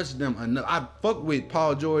don't trust them enough. I fuck with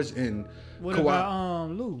Paul George and what Kawhi.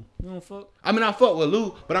 About Lou? You don't fuck? I mean, I fuck with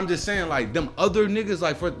Lou, but I'm just saying like them other niggas.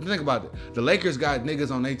 Like think about it. The Lakers got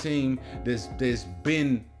niggas on their team that's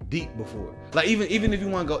been deep before. Like even if you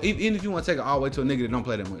want to go, even if you want to take it all the way to a nigga that don't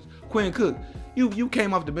play that much. Quinn Cook, you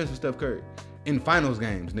came off the bench with Steph Curry in finals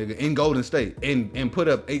games, nigga, in Golden State, and put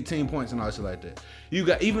up 18 points and all shit like that. You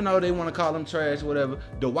got, even though they want to call him trash or whatever,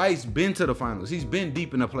 Dwight's been to the finals. He's been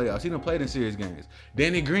deep in the playoffs. He done played in series games.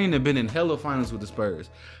 Danny Green have been in hella finals with the Spurs.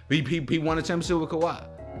 He won a championship with Kawhi.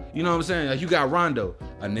 You know what I'm saying? Like you got Rondo,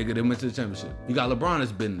 a nigga that went to the championship. You got LeBron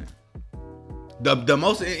that's been there. The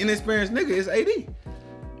most inexperienced nigga is AD.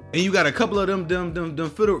 And you got a couple of them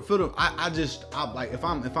fiddle. I like if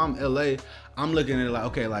I'm LA, I'm looking at it like,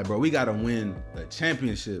 okay, like bro, we gotta win a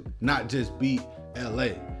championship, not just beat LA.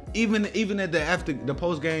 Even at after the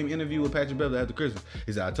post game interview with Patrick Beverley after Christmas,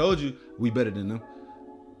 he said, I told you we better than them.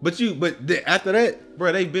 But after that,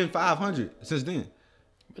 bro, they've been 500 since then.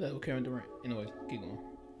 But that was Kevin Durant. Anyways, keep going.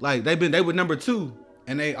 Like they were number 2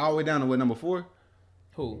 and they all the way down to number 4.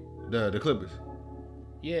 Who? The Clippers.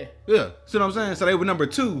 Yeah. Yeah. See what I'm saying? So they were number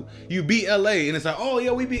 2. You beat LA, and it's like, oh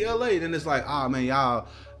yeah, we beat LA. Then it's like, oh man, y'all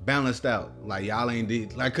balanced out. Like y'all ain't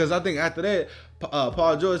did cause I think after that,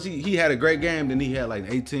 Paul George he had a great game. Then he had like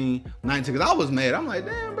 18, 19. Cause I was mad. I'm like,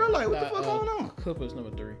 damn, bro, like what the fuck going on? Clippers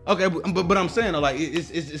number 3. Okay, but I'm saying like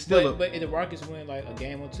it's still. But if the Rockets win like a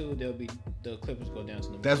game or two, the Clippers go down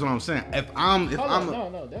to number. That's 3. what I'm saying.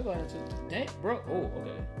 No, they're going to. Damn, bro. Oh,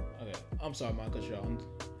 okay. I'm sorry, man, cut you off.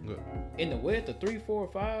 Good. In the West, the 3, 4,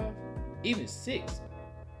 5, even 6,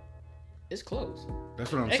 it's close.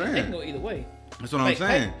 That's what I'm saying. They can go either way. That's what I'm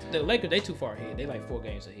saying. The Lakers, they too far ahead. They like 4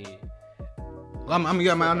 games ahead. I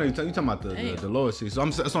know you talking about the lower seed. So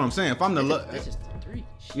that's what I'm saying. If I'm that's just the 3.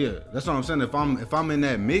 Yeah, that's what I'm saying. If I'm in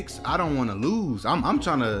that mix, I don't want to lose. I'm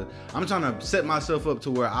trying to set myself up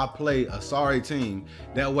to where I play a sorry team.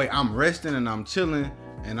 That way I'm resting and I'm chilling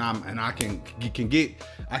and I can get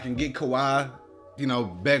Kawhi,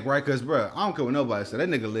 back right. Cause bro, I don't care what nobody said. That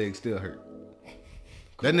nigga leg still hurt.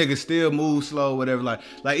 That nigga still moves slow, whatever. Like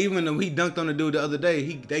even when he dunked on the dude the other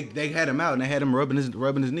day, they had him out and they had him rubbing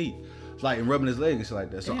his knee, like and rubbing his leg and shit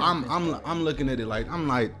like that. So I'm looking at it like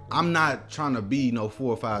I'm not trying to be no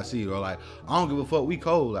 4 or 5 seed or like I don't give a fuck. We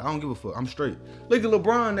cold. Like, I don't give a fuck. I'm straight. Look at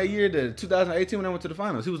LeBron that year, the 2018 when they went to the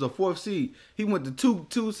finals. He was a 4th seed. He went to two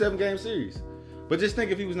 7-game series. But just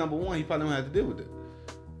think if he was number 1, he probably wouldn't have to deal with it.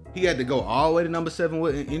 He had to go all the way to number 7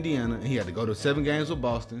 with Indiana, and he had to go to 7 games with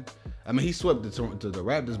Boston. I mean, he swept the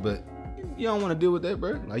Raptors, but you don't want to deal with that,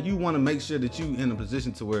 bro. Like, you want to make sure that you in a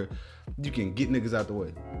position to where you can get niggas out the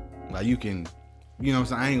way. Like, you can, you know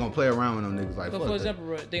what I'm saying? I ain't gonna play around with them niggas like. But for example,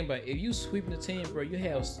 bro, think about it. If you sweeping the team, bro, you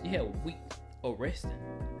have a week of resting.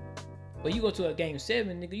 But you go to a game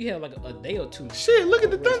 7, nigga, you have like a day or 2. Shit, look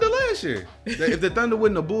at the Thunder last year. If the Thunder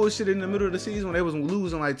wasn't the bullshit in the middle of the season when they was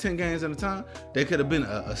losing like 10 games at a time, they could have been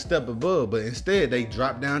a step above. But instead, they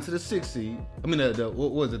dropped down to the 6th seed. I mean,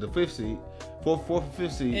 what was it, the 5th seed? 4th or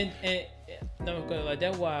 5th seed. And no, cause like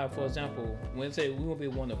that's why, for example, when they say we gonna be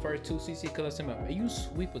one of the first 2 seeds, cause if you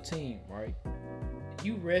sweep a team, right?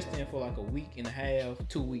 You resting for like a week and a half,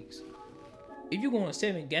 2 weeks. If you going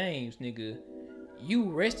 7 games, nigga,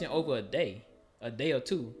 you resting over a day or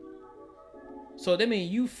 2. So that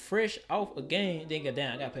means you fresh off a game, then get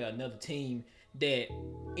down. I gotta play another team that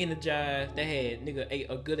energized, that had nigga ate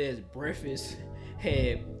a good ass breakfast,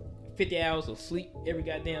 had 50 hours of sleep every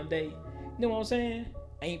goddamn day. You know what I'm saying?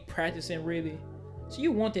 Ain't practicing really. So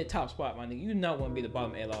you want that top spot, my nigga. You do not want to be the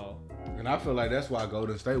bottom at all. And I feel like that's why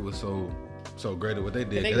Golden State was so great at what they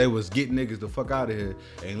did. They was getting niggas the fuck out of here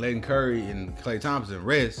and letting Curry and Klay Thompson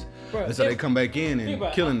rest. Bro, and so they come back in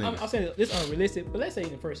and killing niggas. I'm saying this unrealistic, but let's say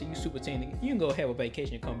in the first year you super team, nigga, you can go have a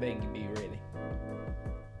vacation and come back and be ready.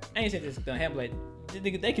 I ain't saying this is gonna happen, like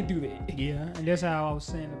they can do that. Yeah, and that's how I was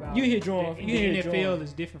saying about you hear drawing. The NFL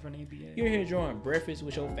is different from the NBA. You're here drawing breakfast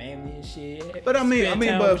with your family and shit. But but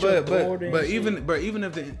even in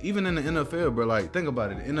the NFL, bro, like think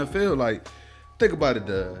about it. The NFL, like think about it.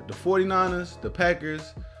 The 49ers, the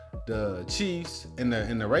Packers, the Chiefs, and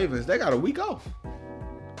the Ravens, they got a week off.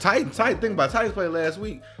 Titans played last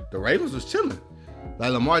week. The Ravens was chilling.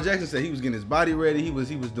 Like Lamar Jackson said, he was getting his body ready. He was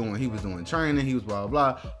doing training. He was blah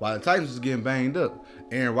blah blah. While the Titans was getting banged up.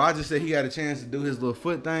 Aaron Rodgers said he had a chance to do his little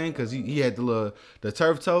foot thing because he had the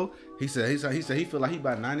turf toe. He said he feel like he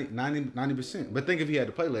about 90%. But think if he had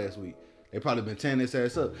to play last week, they probably been tearing his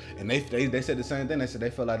ass up. And they said the same thing. They said they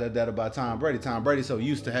felt like that about Tom Brady. Tom Brady's so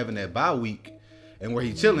used to having that bye week and where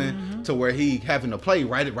he chilling to where he having to play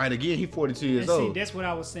right again. He 42 years old. See, that's what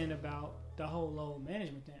I was saying about the whole load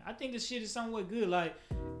management thing. I think this shit is somewhat good. Like,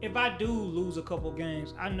 if I do lose a couple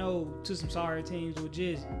games, I know to some sorry teams or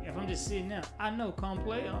just if I'm just sitting out, I know come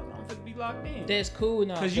play, I'm gonna be locked in. That's cool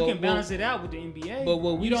now because you can balance it out with the NBA.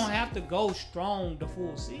 But you don't have to go strong the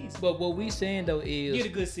full season. But what we saying though is get a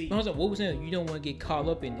good season. What we saying, you don't want to get caught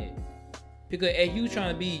up in it because as you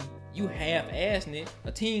trying to be, you half-assing it.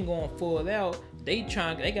 A team going full out, they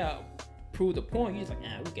got to prove the point. You just like,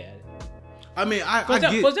 we got it. I mean, for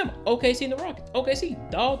example, OKC and the Rockets.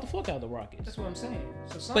 OKC dogged the fuck out of the Rockets. That's what I'm saying.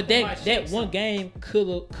 So but that one game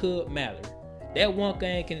could matter. That one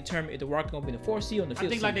game can determine if the Rockets gonna be in the 4th seed or in the 5th seed. I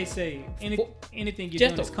think like they say, anything you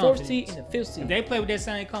just doing is the 4th seed and the 5th seed. If they play with that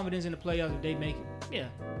same confidence in the playoffs, if they make it, yeah,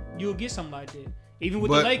 you'll get something like that. Even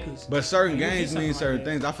with the Lakers. But certain games mean certain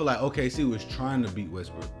things. I feel like OKC was trying to beat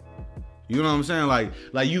Westbrook. You know what I'm saying? Like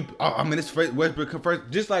you. I mean, it's Westbrook first.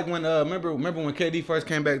 Just like when remember when KD first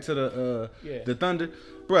came back to the Thunder,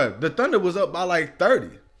 bruh. The Thunder was up by like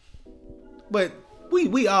 30, but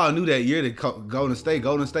we all knew that year that Golden State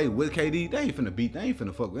with KD, they ain't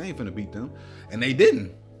finna beat them, and they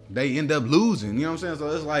didn't. they end up losing. You know what I'm saying?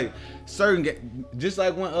 So it's like just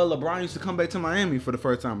like when LeBron used to come back to Miami for the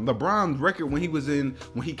first time. LeBron's record when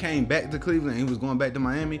he came back to Cleveland and he was going back to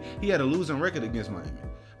Miami, he had a losing record against Miami.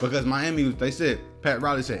 Because Miami, Pat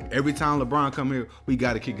Riley said, every time LeBron come here, we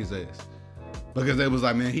got to kick his ass. Because they was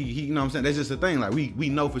like, man, he you know what I'm saying? That's just the thing. Like, we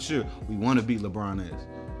know for sure we want to beat LeBron ass.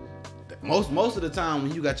 Most of the time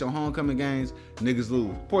when you got your homecoming games, niggas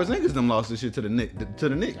lose. Porzingis them lost this shit to the Knicks.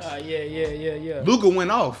 Yeah. Luka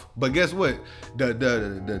went off, but guess what?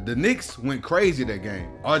 The Knicks went crazy that game.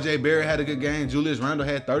 RJ Barrett had a good game. Julius Randle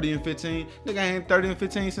had 30 and 15. Nigga ain't 30 and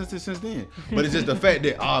 15 since then. But it's just the fact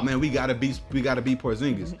that man, we gotta beat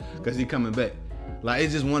Porzingis because he coming back. Like,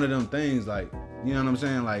 it's just one of them things. Like, you know what I'm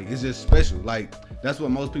saying? Like, it's just special. Like, that's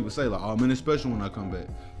what most people say. Like, oh man, it's special when I come back.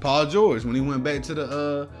 Paul George, when he went back to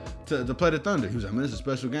the to play the Thunder, he was like, man, it's a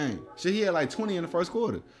special game. Shit, he had like 20 in the first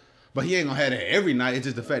quarter, but he ain't gonna have that every night. It's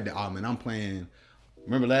just the fact that, oh man, I'm playing.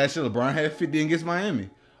 Remember last year, LeBron had 50 against Miami.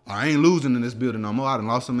 I ain't losing in this building no more. I done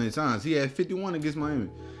lost so many times. He had 51 against Miami.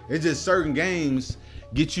 It's just certain games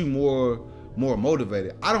get you more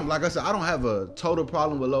motivated. I don't have a total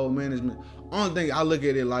problem with load management. Only thing I look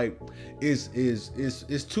at it like is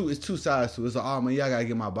two sides to it. It's like, oh man, yeah, I gotta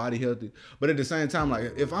get my body healthy. But at the same time,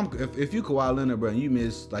 like if you Kawhi Leonard, bro, and he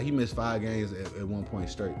missed 5 games at one point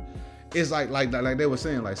straight. It's like they were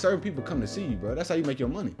saying, like, certain people come to see you, bro. That's how you make your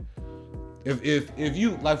money. If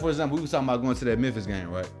you, like, for example, we was talking about going to that Memphis game,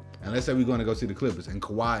 right? And let's say we're going to go see the Clippers, and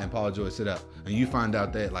Kawhi and Paul George sit out, and you find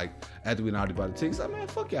out that, like, after we already bought the tickets, like, man,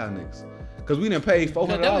 fuck y'all niggas. Because we didn't pay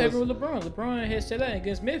 $400. That was LeBron. LeBron had set out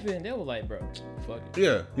against Memphis, and they were like, bro, fuck it.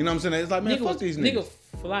 Yeah, you know what I'm saying? It's like, man, fuck these niggas. Nigga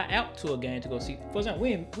fly out to a game to go see. For example,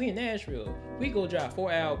 we in Nashville. We go drive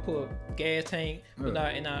 4 hours, put gas tank, and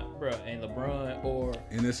LeBron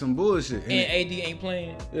and it's some bullshit. And AD ain't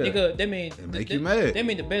playing. Yeah. Nigga, that mean it make you mad. That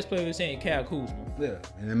mean the best player was saying Kyle Kuzma. Yeah,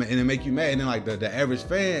 and it make you mad. And then like the average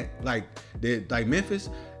fan, like Memphis,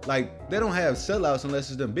 like they don't have sellouts unless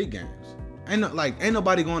it's them big games. Ain't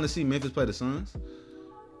nobody going to see Memphis play the Suns.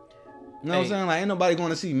 You know what I'm saying? Like, ain't nobody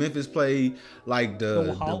going to see Memphis play like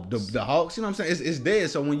the Hawks. You know what I'm saying? It's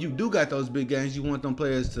dead. So when you do got those big games, you want them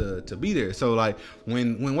players to be there. So like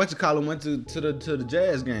when whatchamacallit went to the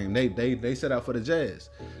Jazz game, they set out for the Jazz.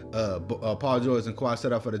 Paul George and Kawhi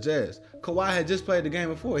set out for the Jazz. Kawhi had just played the game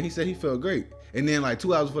before. He said he felt great. And then like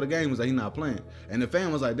 2 hours before the game, he was like, he not playing. And the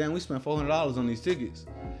fan was like, damn, we spent $400 on these tickets.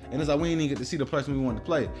 And it's like, we ain't even get to see the person we wanted to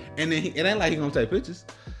play. And then it ain't like he gonna take pictures.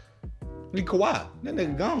 He Kawhi. That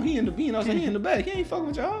nigga gone. He in the back. He ain't fucking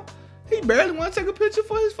with y'all. He barely want to take a picture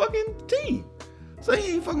for his fucking team. So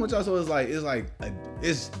he ain't fucking with y'all. So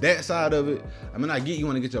it's that side of it. I mean, I get you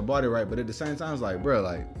want to get your body right, but at the same time, it's like, bro,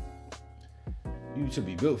 like, you should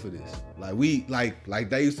be built for this. Like we like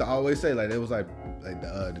they used to always say, like, it was like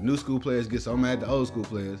the new school players get so mad at the old school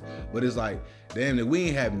players, but it's like, damn, that we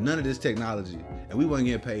ain't have none of this technology and we wasn't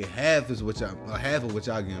getting paid half of what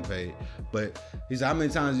y'all getting paid. But he said, how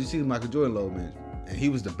many times you see Michael Jordan load management? And he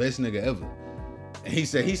was the best nigga ever. And he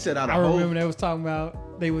said out of I remember they was talking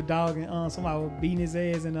about they were dogging somebody was beating his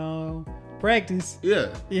ass in practice.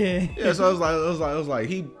 Yeah. So it was like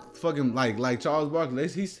he fucking like Charles Barkley.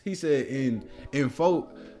 He said in 4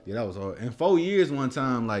 that was hard. In 4 years one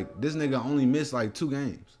time, like, this nigga only missed like 2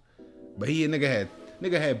 games. But nigga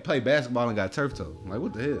had played basketball and got turf toe. Like,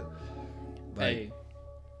 what the hell? Like, hey,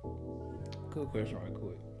 cool question right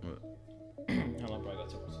quick. What? How long I got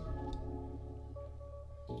to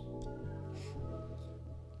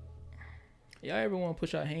y'all ever want to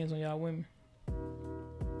push our hands on y'all women?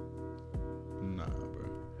 Nah, bro.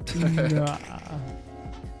 Nah.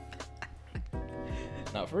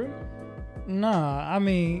 Not for real? Nah, I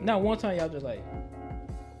mean, not one time y'all just like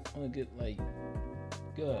want to get like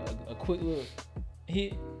a quick little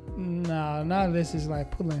hit. Nah, not unless it's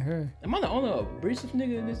like pulling her. Am I the only abrasive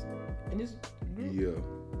nigga in this group? Yeah.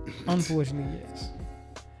 Unfortunately, yes.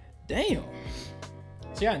 Damn.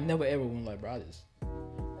 See, I never ever went like, bro,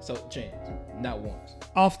 so chance, not once.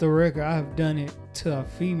 Off the record, I have done it to a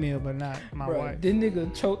female, but not my wife. This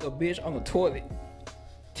nigga choked a bitch on the toilet.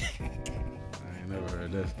 I ain't never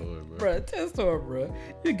heard that story, bro. Bro, tell the story, bro.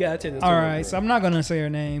 You gotta tell the story. All right, bro. so I'm not gonna say her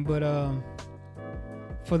name, but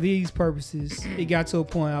for these purposes, it got to a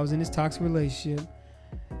point I was in this toxic relationship.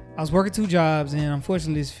 I was working 2 jobs, and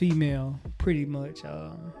unfortunately, this female pretty much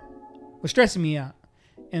was stressing me out,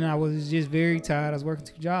 and I was just very tired. I was working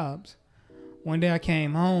 2 jobs. One day I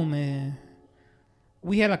came home and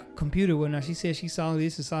we had like a computer with her. She said she saw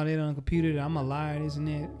this and saw that on the computer. That I'm a liar, this and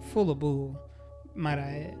that. Full of bull, might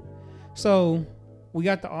I add. So we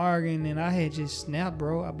got to arguing and I had just snapped,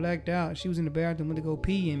 bro. I blacked out. She was in the bathroom, went to go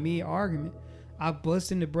pee, and mid-argument, I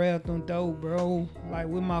bust in the bathroom door, bro, like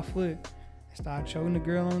with my foot. I started choking the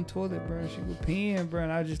girl on the toilet, bro. She was peeing, bro.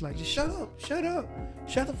 And I was just like, just shut up. Shut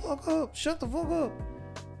the fuck up.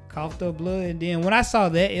 Coughed up blood. And then when I saw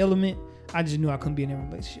that element, I just knew I couldn't be in a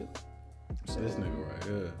relationship. So this nigga right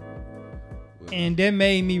here. And that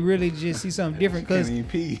made me really just see something different. Because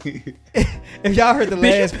if y'all heard the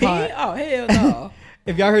last pod. Oh, hell no.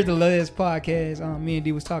 If y'all heard the last podcast, me and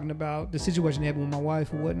D was talking about the situation that happened with my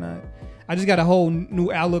wife and whatnot. I just got a whole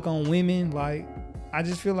new outlook on women. Like, I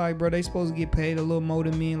just feel like, bro, they supposed to get paid a little more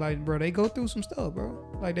than men. Like, bro, they go through some stuff, bro.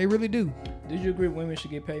 Like, they really do. Did you agree women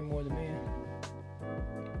should get paid more than men?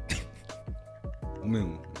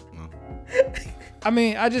 I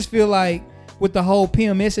mean, I just feel like with the whole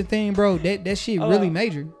PMS thing, bro, that shit really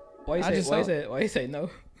major. Why you say no?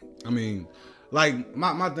 I mean, like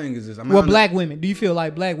my thing is this. Black women. Do you feel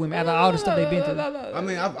like black women after all the stuff they've been through? I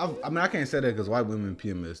mean, I can't say that because white women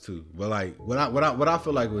PMS too. But like, what I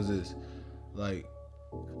feel like was this. Like,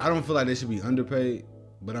 I don't feel like they should be underpaid.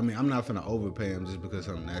 But I mean, I'm not finna overpay them just because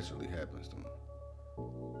something naturally happens to them.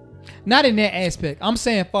 Not in that aspect. I'm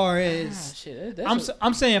saying far as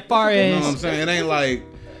I'm saying far as. You know what I'm saying? It ain't like.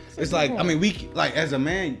 It's like, I mean, we like as a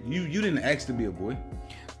man, you didn't ask to be a boy.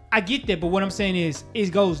 I get that, but what I'm saying is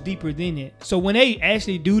it goes deeper than it. So when they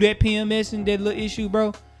actually do that PMS and that little issue,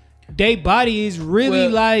 bro, their body is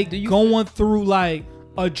really going through like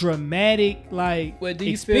a dramatic do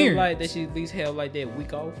you experience. Feel like they should at least have like that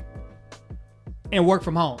week off and work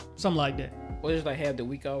from home, something like that, or just like have the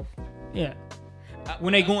week off? Yeah,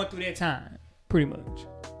 when they going through that time, pretty much.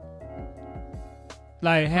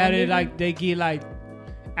 Like how they get like.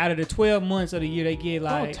 Out of the 12 months of the year, they get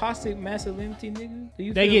like toxic masculinity,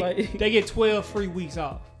 nigga. They get 12 free weeks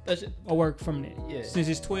off or work from that. Yeah. Since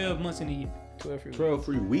it's 12 months in a year. 12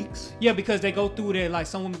 free weeks? Yeah, because they go through that. Like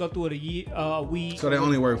some women go through it a week. So they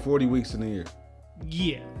only work 40 weeks in a year.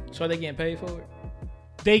 Yeah. So they getting paid for it?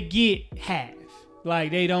 They get half.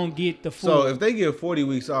 Like they don't get the full. So if they get 40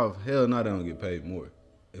 weeks off, hell no, they don't get paid more.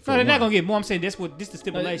 No, they're not gonna get more. I'm saying this the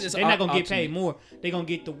stipulation. They're not gonna get paid more. They're gonna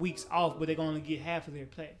get the weeks off, but they're gonna only get half of their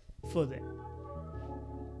pay for that.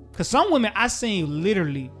 Cause some women I seen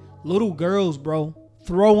literally little girls, bro,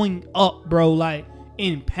 throwing up, bro, like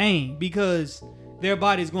in pain because their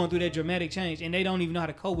body's going through that dramatic change and they don't even know how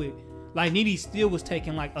to cope with it. Like Nene still was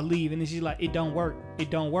taking like a leave and then she's like, it don't work.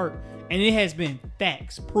 And it has been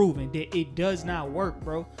facts proven that it does not work,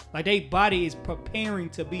 bro. Like their body is preparing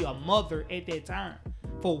to be a mother at that time.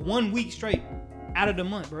 For 1 week straight out of the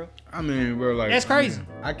month, bro. I mean, bro, like that's crazy.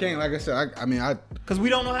 I can't, like I said, I mean, because we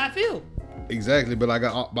don't know how I feel. Exactly, but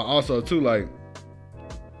but also too, like,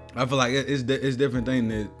 I feel like it's different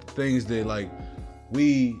things that like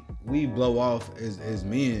we blow off as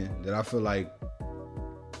men that I feel like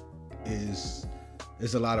is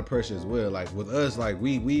a lot of pressure as well. Like with us, like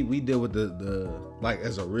we deal with the like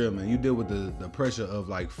as a real man, you deal with the pressure of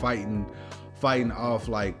like fighting off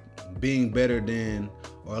like being better than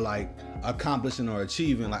or like accomplishing or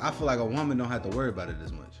achieving. Like I feel like a woman don't have to worry about it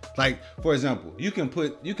as much. Like for example, you can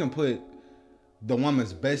put the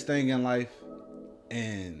woman's best thing in life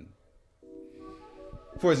and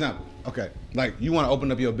for example, okay, like you want to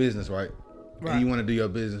open up your business, right? And you want to do your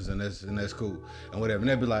business and that's cool and whatever. And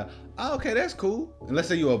they'd be like, oh, okay, that's cool. And let's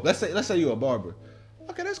say you're a barber.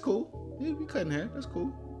 Okay, that's cool. You cutting hair. That's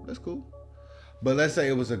cool. But let's say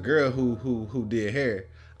it was a girl who did hair.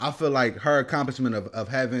 I feel like her accomplishment of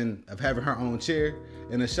having her own chair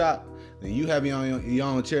in the shop, then you have your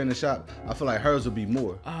own chair in the shop. I feel like hers would be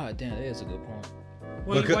more. Ah, damn, that is a good point.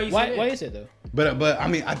 Why is it though? But I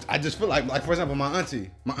mean, I just feel like for example, my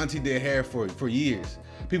auntie did hair for years.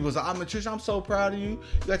 People was like, I'm Trisha, I'm so proud of you.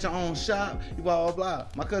 You got your own shop. You blah blah blah.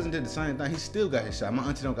 My cousin did the same thing. He still got his shop. My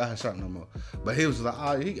auntie don't got her shop no more. But he was like,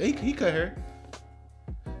 oh, he cut hair.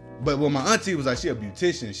 But when my auntie was like, she a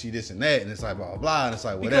beautician, she this and that, and it's like blah blah blah, and it's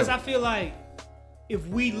like whatever. Because I feel like if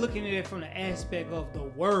we looking at it from the aspect of the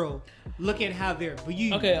world, look at how they're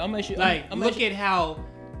viewed. Okay, I'm gonna look at how,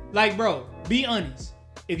 like, bro, be honest.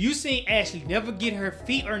 If you seen Ashley never get her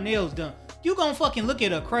feet or nails done, you gonna fucking look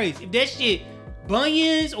at her crazy. If that shit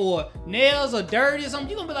bunions or nails or dirty or something,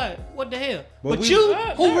 you gonna be like, what the hell? But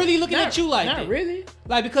who really looking at you like that? Not really.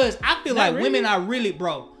 Like, because I feel like women are really,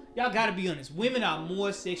 bro. Y'all gotta be honest. Women are more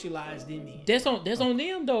sexualized than men. That's on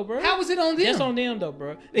them though, bro. How is it on them? That's on them though,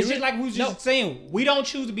 bro. It's just like we was just saying. We don't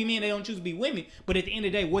choose to be men. They don't choose to be women. But at the end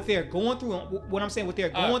of the day, what they're going through,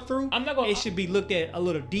 it should be looked at a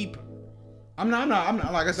little deeper. I'm not.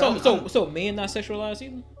 Like I said. So men not sexualized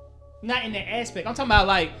either. Not in that aspect. I'm talking about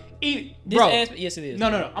like, aspect. Yes, it is.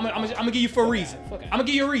 No. I'm gonna give you for a reason. I'm gonna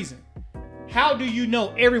give you a reason. How do you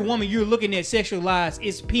know every woman you're looking at sexualized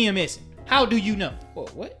is PMSing? How do you know?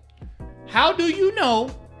 What? How do you know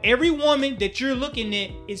every woman that you're looking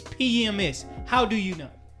at is PMS? How do you know?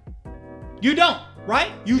 You don't, right?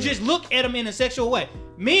 You just look at them in a sexual way.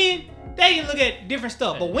 Men, they can look at different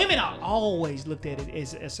stuff, but women are always looked at it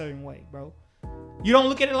as a certain way, bro. You don't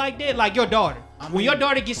look at it like that. Like your daughter. When your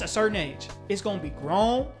daughter gets a certain age, it's going to be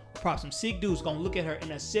grown. Probably some sick dudes going to look at her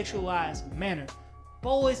in a sexualized manner.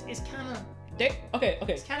 Boys, it's kind of... Okay.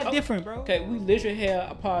 It's kind of different, bro. Okay, we literally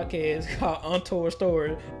have a podcast called Untold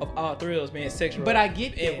Story of all three of us being sexual. But I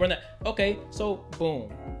get that. We're not, okay, so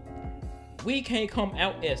boom. We can't come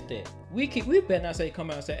out as that. We better not say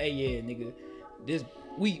come out and say, hey, yeah, nigga, this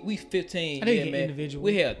we 15. I think yeah, man. individual.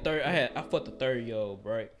 We had I fucked a 30-year-old,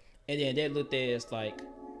 right? And then that looked at as like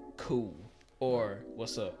cool or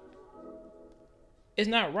what's up. It's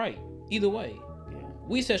not right either way. Yeah.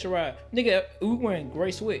 We sexualize, nigga. We wearing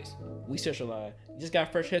gray sweats. We sexualize. Just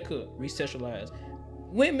got fresh haircut. We sexualize.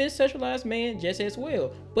 Women sexualize men just as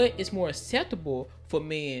well, but it's more acceptable for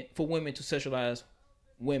women to sexualize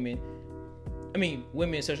women. I mean,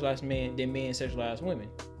 women sexualize men than men sexualize women.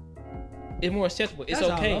 It's more acceptable. It's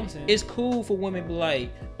That's okay. all I'm saying. It's cool for women to be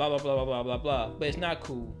like blah blah blah blah blah blah blah, but it's not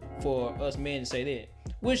cool for us men to say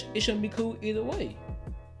that. Which it shouldn't be cool either way.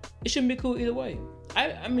 It shouldn't be cool either way.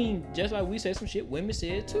 I mean, just like we say some shit, women say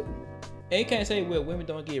it too. And you can't say, well, women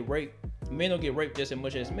don't get raped. Men don't get raped just as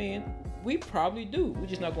much as men. We probably do. We're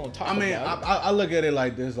just not going to talk about it. I look at it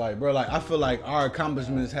like this, like, bro, like, I feel like our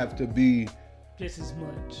accomplishments have to be just as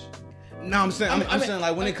much. No, I'm saying, I'm saying,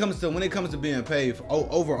 like, when it comes to being paid,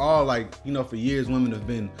 overall, like, you know, for years, women have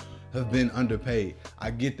been underpaid.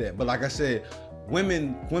 I get that, but like I said,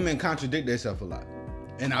 women contradict themselves a lot.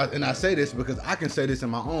 And I say this because I can say this in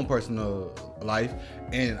my own personal life,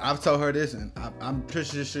 and I've told her this, and I'm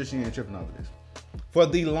pretty sure she ain't tripping over this. For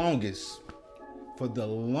the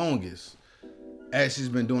longest, as she's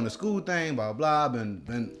been doing the school thing, blah blah,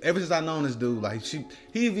 been ever since I known this dude, like he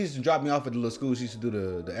used to drop me off at the little school she used to do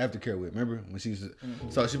the aftercare with. Remember when she used to?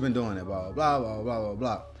 Mm-hmm. So she's been doing that, blah blah blah blah blah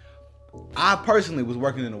blah. I personally was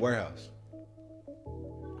working in the warehouse,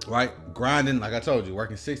 right, grinding like I told you,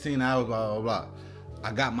 working 16 hours, blah blah blah.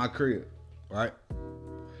 I got my crib, right?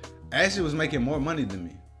 Ashley was making more money than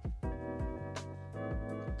me.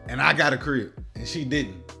 And I got a crib, and she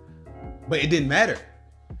didn't. But it didn't matter.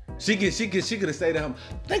 She could have stayed at her.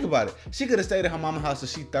 Think about it. She could have stayed at her mama's house till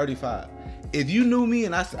she's 35. If you knew me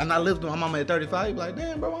and I lived with my mama at 35, you'd be like,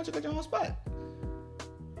 damn, bro, why don't you get your own spot?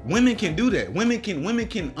 Women can do that. Women can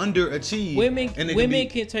underachieve. Women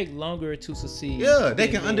can take longer to succeed. Yeah, they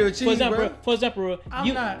can underachieve. For example,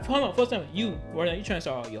 you trying to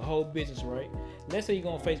start your whole business, right? Let's say you go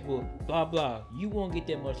on Facebook, blah blah. You won't get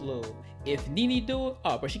that much love. If Nene do it,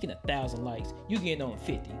 bro, she getting 1,000 likes. You getting on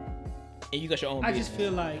 50, and you got your own. I business. just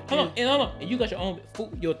feel like hold on, and you got your own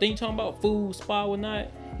food, your thing talking about food, spa, or not.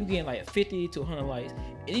 You getting like 50 to 100 likes,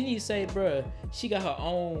 and then you say, bro, she got her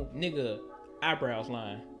own nigga eyebrows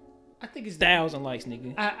line. I think it's 1,000 likes,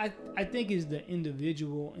 nigga. I think it's the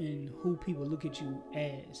individual and who people look at you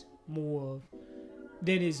as more of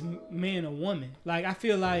than is man or woman. Like I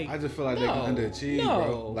feel like they can underachieve,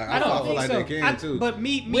 bro. Like I feel like they can too. But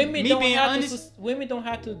women being honest, women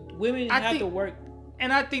have to work.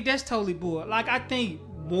 And I think that's totally bull. Like I think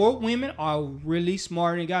more women are really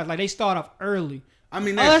smarter than guys. Like they start off early. I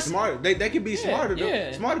mean, they're smart. They can be smarter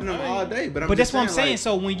than them all day. But that's what I'm saying. Like,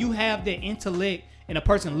 so when you have that intellect and a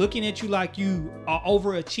person looking at you like you are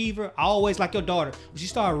overachiever, always like your daughter. When she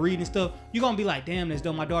start reading stuff, you're going to be like, damn, that's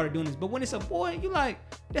dumb, my daughter doing this. But when it's a boy, you like,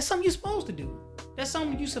 that's something you're supposed to do. That's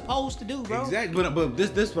something you're supposed to do, bro. Exactly. But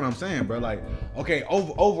this is what I'm saying, bro. Like, okay,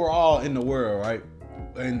 overall in the world, right?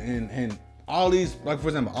 And all these, like, for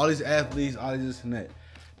example, all these athletes, all this and that,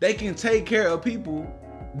 they can take care of people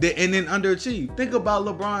and then underachieve. Think about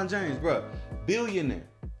LeBron James, bro. Billionaire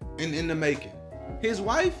in the making. His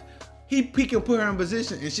wife, he can put her in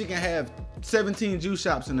position and she can have 17 juice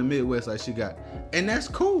shops in the Midwest like she got. And that's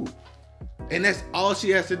cool. And that's all she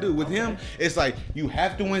has to do. With him, it's like, you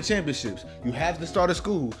have to win championships. You have to start a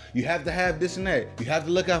school. You have to have this and that. You have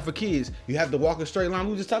to look out for kids. You have to walk a straight line.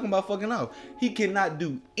 We were just talking about fucking off. He cannot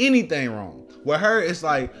do anything wrong. With her, it's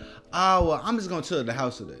like, well, I'm just gonna chill at the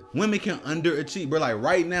house today. Women can underachieve, bro. Like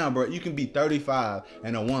right now, bro, you can be 35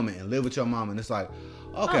 and a woman and live with your mom, and it's like,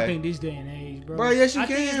 okay. I don't think this day and age, bro. Bro, yes you I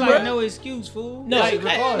can, think it's bro. like no excuse, fool. No, like,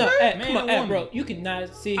 come on, bro. You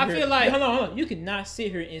cannot sit here. I feel like hold on. You cannot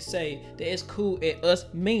sit here and say that it's cool at us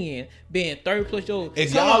men being 30 plus years old.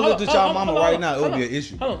 If y'all looked at y'all mama right now, it would be an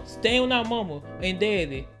issue. Hold on, staying with our mama and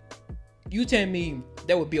daddy. You tell me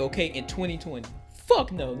that would be okay in 2020?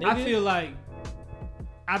 Fuck no, nigga. I feel like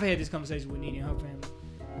I've had this conversation with Nene and her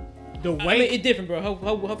family. the way I mean, it's different, bro.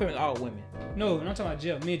 Her family all women. No, I'm talking about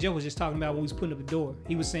Jeff. Me and Jeff was just talking about when we was putting up the door.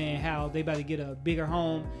 He was saying how they about to get a bigger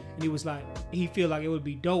home, and he was like, he feel like it would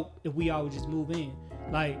be dope if we all would just move in.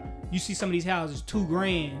 Like, you see some of these houses,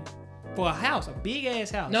 $2,000 for a house, a big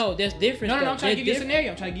ass house. No, that's different. No, I'm trying to give you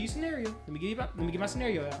a scenario. Let me get my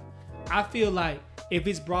scenario out. I feel like if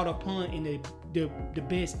it's brought upon in the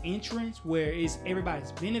best entrance where it's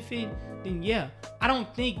everybody's benefit, then yeah. I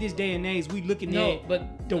don't think this day and age we looking at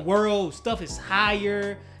but the world stuff is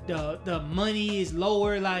higher, the money is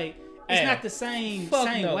lower, like it's not the same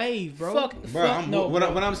wave, bro.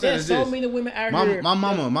 What I'm saying is this. So many women out here. My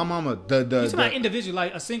mama, you talking about individual,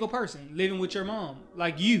 like a single person living with your mom,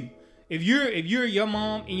 like you. If you're your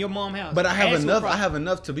mom in your mom's house, but I have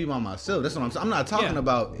enough to be by myself. That's what I'm saying. I'm not talking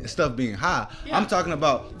about stuff being high. Yeah. I'm talking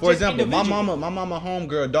about, for example, my mama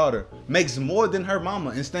homegirl daughter makes more than her mama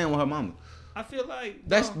and staying with her mama. I feel like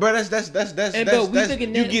that's you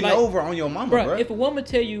getting like, over on your mama, bro. If a woman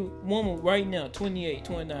tell you, woman right now, 28,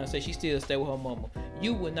 29, say she still stay with her mama,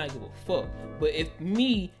 you would not give a fuck. But if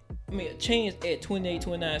a chance at 28,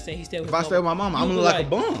 29 saying he stay with his mama. If I stay with my mama, I'm gonna look like a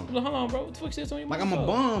bum. Hold on, bro. What the fuck says on your mama? Like I'm a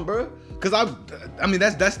bum, bro. Cause I mean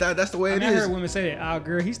that's the way it is. I heard women say that. Oh,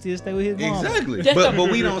 girl, he still stay with his mama. Exactly.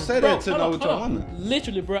 But we don't say that to know with your woman.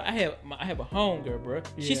 Literally, bro. I have a homegirl, bro.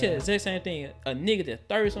 Yeah. She said the exact same thing. A nigga that's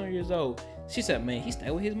 30-something years old. She said, man, he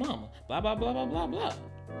stay with his mama. Blah blah blah blah blah blah.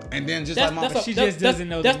 And then just like mama, she just doesn't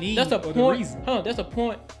know the need or the reason. Hold on, that's a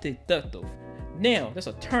point deductive. Now that's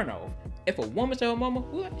a turnoff. If a woman stay with her mama,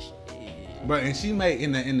 what? But and she made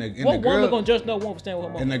in the what girl. Woman gonna judge no woman for staying with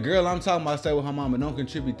her mama? And the girl I'm talking about stay with her mama don't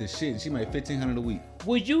contribute to shit. She made $1,500 a week.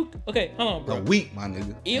 Would you? Okay, hold on, bro. A week, my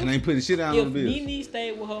nigga. And ain't putting shit out on the bills. If Nene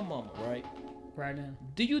stayed with her mama, right now,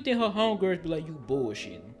 do you think her homegirls be like, you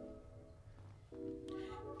bullshitting?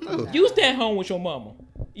 No. You stay at home with your mama.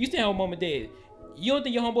 You stay at home with mom and dad. You don't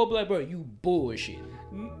think your homeboy be like, bro, you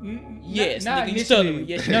bullshitting? Yes, not nigga, initially.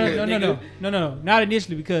 Yes, no, not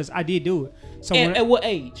initially because I did do it. So at what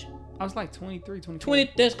age? I was like 23, 24.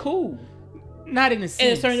 20, that's cool. Not in a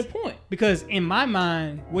sense. At a certain point. Because in my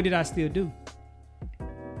mind, what did I still do?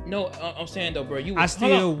 No, I'm saying though, bro. You I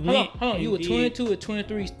still went. Hold on. You were 22 or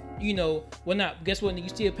 23. You know, well, not. Guess what? You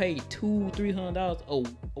still paid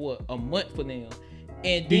 $200-$300 a month for them.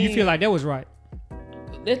 And do you feel like that was right?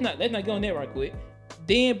 Let's not go on that right quick.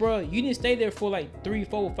 Then, bro, you didn't stay there for like 3,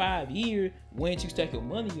 4, 5 years. Once you stack your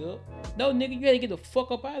money up, no, nigga, you had to get the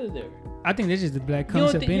fuck up out of there. I think that's just the black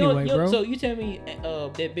concept anyway, bro. So you tell me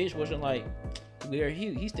that bitch wasn't like,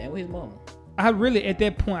 he's staying with his mama. I really, at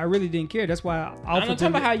that point, I really didn't care. That's why I'm not talking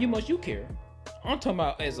about how much you care. I'm talking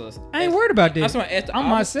about I ain't worried about that. I'm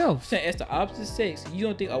myself. Saying as the opposite sex, you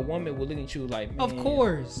don't think a woman would look at you like, man. Of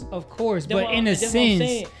course. But in a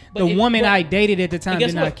sense, the woman I dated at the time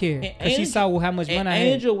did not care. Because she saw how much money I had.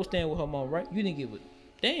 Angel was staying with her mom, right? You didn't give a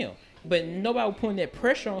damn. But nobody was putting that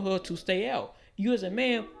pressure on her to stay out. You as a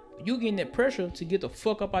man, you getting that pressure to get the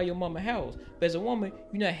fuck up out of your mama's house. But as a woman,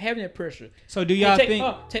 you're not having that pressure. So do y'all think...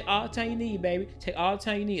 take all the time you need, baby. Take all the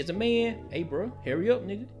time you need. As a man, hey, bro, hurry up,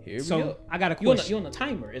 nigga. Hurry up. So I got a question. You're on a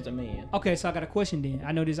timer as a man. Okay, so I got a question then.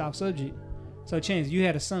 I know this is off subject. So Chance, you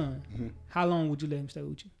had a son. Mm-hmm. How long would you let him stay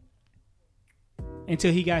with you?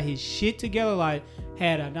 Until he got his shit together, like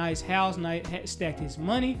had a nice house, stacked his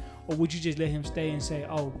money, or would you just let him stay and say,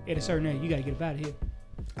 oh, at a certain age, you got to get up out of here?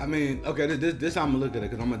 I mean, okay, this how I'm gonna look at it,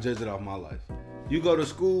 because I'm gonna judge it off my life. You go to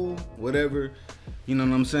school, whatever, you know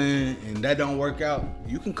what I'm saying, and that don't work out,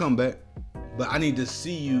 you can come back. But I need to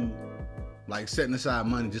see you, like, setting aside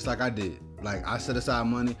money just like I did. Like, I set aside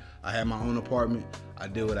money, I had my own apartment, I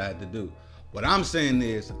did what I had to do. What I'm saying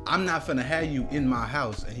is, I'm not finna have you in my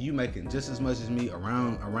house and you making just as much as me,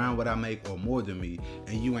 around what I make or more than me,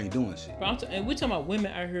 and you ain't doing shit. And we talking about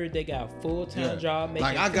women out here, they got a full-time job,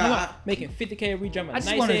 making, like making $50K a week, driving a nice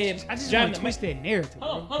ass. I just want to twist that narrative.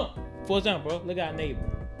 Hold on. For example, bro, look at our neighbor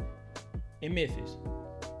in Memphis.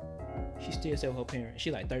 She still stay with her parents.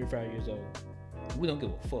 She like 35 years old. We don't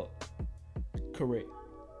give a fuck. Correct.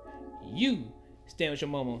 You stand with your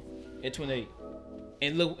mama at 28.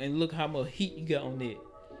 And look how much heat you got on that.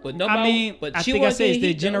 But nobody. I mean, I think I said it's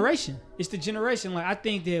the generation. It's the generation. Like, I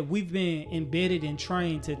think that we've been embedded and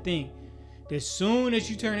trained to think that as soon as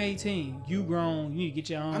you turn 18, you grown, you need to get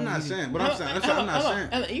your own. I'm not saying, but I'm saying.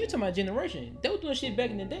 You talking about generation? They were doing shit back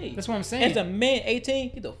in the day. That's what I'm saying. As a man,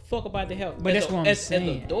 18, get the fuck up out the house. But that's what I'm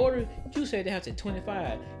saying. As a daughter, you said the house at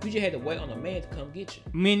 25. You just had to wait on a man to come get you.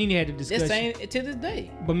 Me and Nene had a discussion. That's same to this day.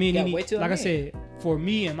 But me and Nene, like I said, for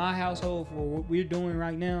me and my household, for what we're doing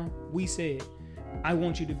right now, we said I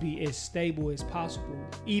want you to be as stable as possible,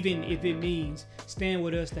 even if it means staying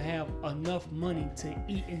with us to have enough money to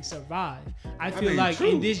eat and survive. I feel like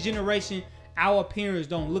in this generation, our parents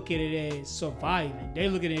don't look at it as surviving. They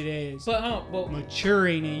look at it as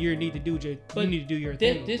maturing, and you need to do your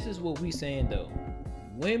thing. This is what we saying though.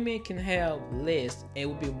 Women can have less and it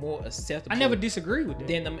would be more acceptable. I never disagree with that.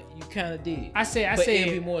 Then you kind of did. I said it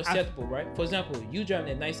would be more acceptable, right? For example, you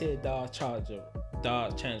driving that nice Dodge Challenger,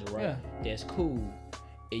 right? Yeah. That's cool.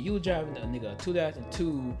 And you driving a nigga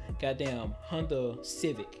 2002 goddamn Honda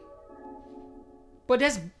Civic. But I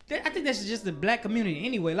think that's just the black community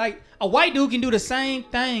anyway. Like a white dude can do the same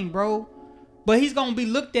thing, bro, but he's gonna be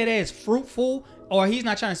looked at as fruitful, or he's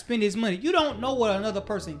not trying to spend his money. You don't know what another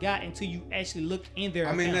person got until you actually look in their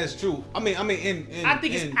account. That's true. I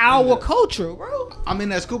think it's our culture, bro.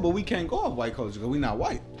 That's cool, but we can't go off white culture because we not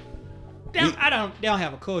white. They don't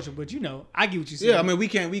have a culture, but I get what you saying. Yeah,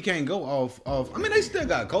 we can't go off. They still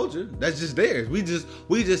got culture. That's just theirs. We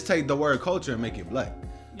just take the word culture and make it black.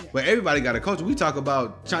 Yeah. But everybody got a culture. We talk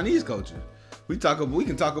about Chinese culture. We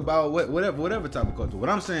can talk about whatever type of culture. What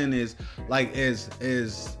I'm saying is, like, is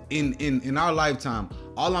in our lifetime,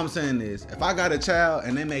 all I'm saying is, if I got a child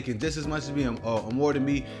and they making just as much as me or more than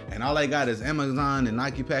me, and all they got is Amazon and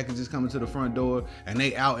Nike packages coming to the front door, and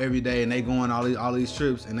they out every day and they going all these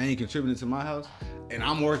trips and they ain't contributing to my house, and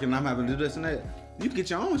I'm working and I'm having to do this and that, you can get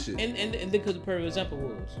your own shit. And look at the perfect example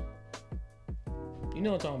was. You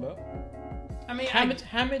know what I'm talking about?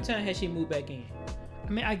 How many times has she moved back in?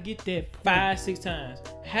 I get that. 5-6 times.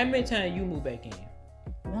 How many times you moved back in?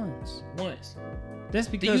 Once. That's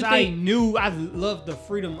because I knew I loved the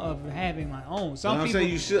freedom of having my own. I'm saying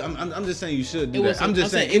you should. I'm just saying you should do that. I'm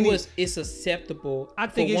just saying it's acceptable. I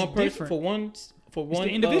think it's different for one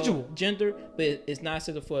individual gender, but it's not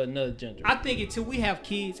acceptable for another gender. I think until we have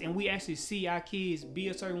kids and we actually see our kids be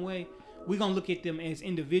a certain way, we're gonna look at them as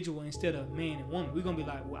individual instead of man and woman. We're gonna be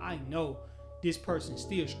like, well, I know this person's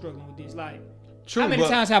still struggling with this. Like, true, how many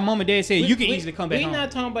times have mom and dad said you can easily come back home? We're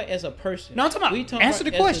not talking about as a person. No, I'm talking about answer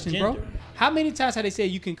the question, bro. How many times have they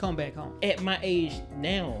said you can come back home? At my age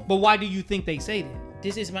now. But why do you think they say that?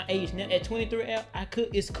 This is my age now. At 23,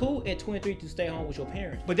 it's cool at 23 to stay home with your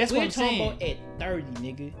parents. But that's what I'm saying. We're talking about at 30,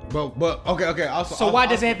 nigga. But okay. Also, why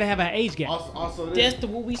does it have to have an age gap? Also this. That's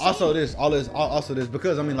what we say. Also this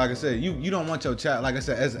because like I said, you don't want your child, like I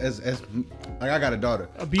said, as like I got a daughter.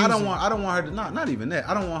 Abusing. I don't want her to not even that.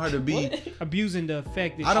 I don't want her to be abusing the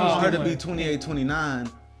fact that I don't want her to be 28, 29.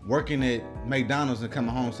 Working at McDonald's and coming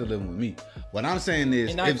home still living with me. What I'm saying is,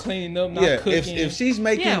 and not cleaning up, not cooking. If she's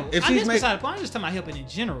making, I'm just talking about helping in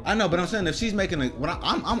general. I know, but I'm saying if she's making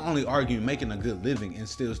I'm only arguing making a good living and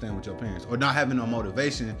still staying with your parents or not having no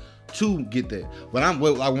motivation to get there. But I'm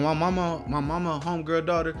like when my mama, homegirl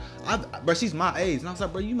daughter, but she's my age, and I was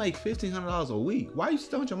like, bro, you make $1,500 a week. Why are you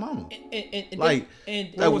still with your mama?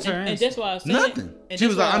 And that's why I said nothing. She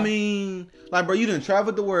was like, bro, you didn't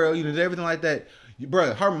travel the world, you did everything like that.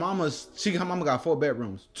 Bro, her mama got 4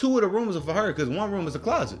 bedrooms. 2 of the rooms are for her because 1 room is a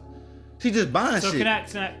closet. She just buying shit.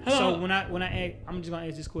 So when I ask, I'm just gonna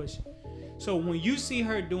ask this question. So when you see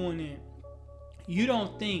her doing it, you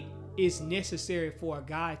don't think it's necessary for a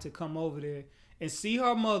guy to come over there and see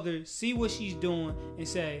her mother, see what she's doing, and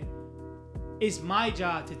say, "It's my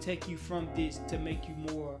job to take you from this to make you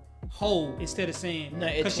more whole," instead of saying,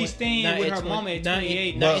 because she's staying with her mama at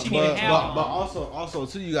 28, but also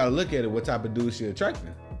too, you gotta look at it, what type of dude she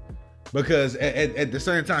attracting, because at the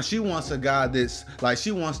same time she wants a guy that's like,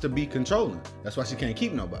 she wants to be controlling. That's why she can't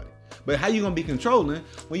keep nobody. But how you gonna be controlling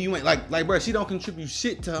when you ain't like bro, she don't contribute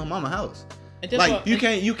shit to her mama house. Like you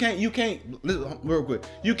can't listen, real quick,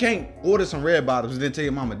 you can't order some red bottoms and then tell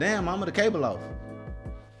your mama, damn mama, the cable off.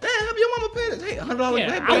 Damn, have your mama pay this? Hey, $100.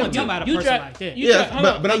 Yeah, I wouldn't talk about a person like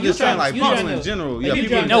that. But I'm just saying, like, people in general. Yeah,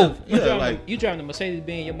 people know. You driving the Mercedes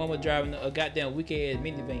Benz, your mama driving a goddamn weak ass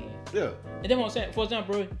minivan. Yeah. And then what I'm saying, for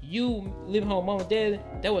example, bro, you living home with mama and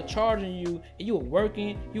dad, they were charging you, and you were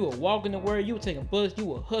working, you were walking to work, you were taking bus, you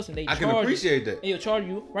were hustling. I can appreciate that. And they were charging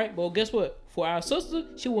you, right? But guess what? For our sister,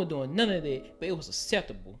 she wasn't doing none of that, but it was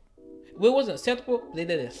acceptable. Well, it wasn't acceptable, they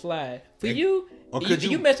let it slide. For you. Or could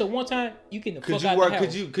you mess up one time, you can fuck out the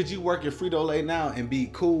house. Could you work your Frito-Lay now and be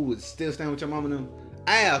cool with still staying with your mom and them?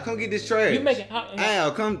 Al, come get this trash. You making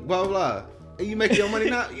Al, come blah blah. You making your money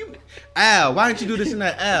now? Al, why don't you do this and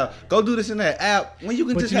that? Al, go do this and that. Al, when you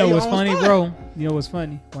can just have your own spot. But you know what's funny, bro? You know what's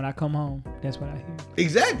funny? When I come home, that's what I hear.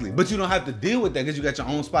 Exactly, but you don't have to deal with that because you got your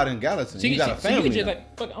own spot in Gallatin. So you got a family. So you can just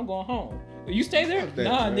like, fuck, I'm going home. You stay there?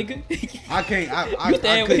 Nah, nigga. I can't.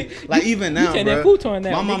 I could. Like even now, bro.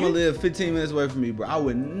 My mama lived 15 minutes away from me, bro. I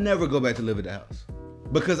would never go back to live at the house.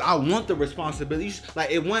 because I want the responsibility.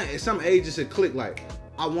 Like at some age it should click. Like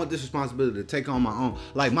I want this responsibility to take on my own.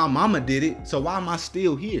 Like my mama did it, so why am I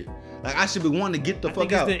still here? Like I should be wanting to get the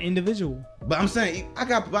fuck out. It's the individual. But I'm saying I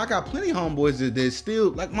got plenty of homeboys that still,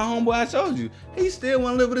 like my homeboy I showed you, he still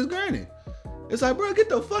want to live with his granny. It's like, bro, get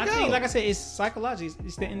the fuck out. Like I said, it's psychology.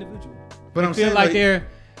 It's the individual. But I'm saying like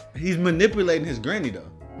he's manipulating his granny though.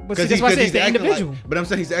 But see, that's why I said it's the individual. But I'm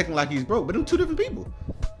saying he's acting like he's broke. But them two different people.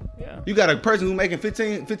 Yeah. You got a person who making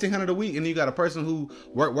 $1,500 a week, and you got a person who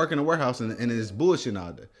work in a warehouse and is bullshitting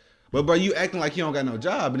all day. But bro, you acting like you don't got no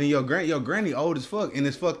job, and then your granny old as fuck, and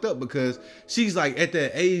it's fucked up because she's like at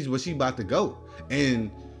that age where she about to go, and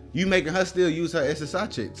you making her still use her SSI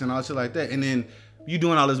checks and all shit like that, and then you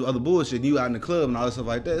doing all this other bullshit, and you out in the club and all this stuff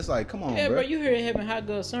like that. It's like, come on, bro. You here having hot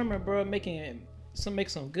girl summer, bro, make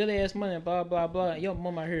some good ass money, blah blah blah. Your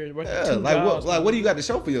mom out here is working 2 jobs. What do you got to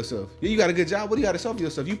show for yourself? Yeah, you got a good job. What do you got to show for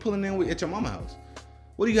yourself? You pulling in at your mama house.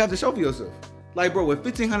 What do you have to show for yourself? Like, bro, with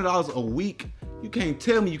 $1,500 a week, you can't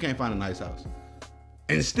tell me you can't find a nice house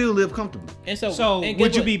and still live comfortably. And so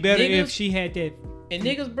would you be better if she had that? And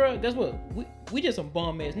niggas, bro, that's what we just some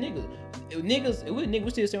bum ass niggas. If we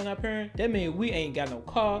still stay with our parents, that means we ain't got no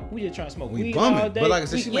car. We just trying to smoke weed all day. But like I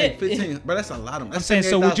said, she made 15. But that's a lot of. I'm saying,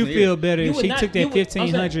 so would you feel better if she took that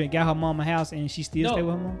 $1,500 and got her mama house and she still stay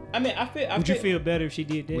with her mom? I mean, would you feel better if she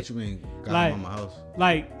did that? What you mean, got her mama house?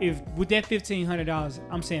 Like if with that $1,500,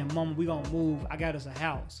 I'm saying, mama, we gonna move. I got us a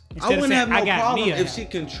house. I wouldn't have no problem if she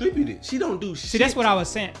contributed. She don't do shit. See, that's what I was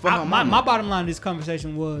saying. My bottom line of this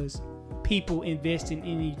conversation was people investing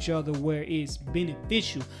in each other where it's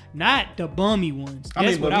beneficial, not the bummy ones.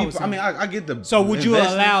 That's what I was saying. I get the. So would you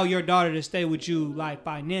allow your daughter to stay with you, like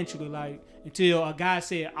financially, like until a guy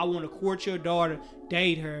said, "I want to court your daughter,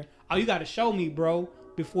 date her"? Oh, you got to show me, bro,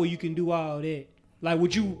 before you can do all that. Like,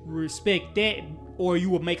 would you respect that, or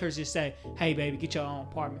you would make her just say, "Hey, baby, get your own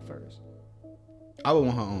apartment first"? I would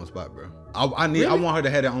want her own spot, bro. I want her to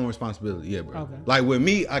have her own responsibility. Yeah, bro. Okay. Like with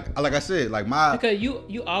me, like I said, like because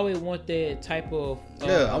you always want that type of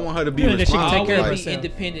I want her to be responsible. Take care of herself.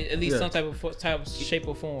 Independent, at least some type of shape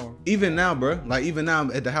or form. Even now, bro. Like even now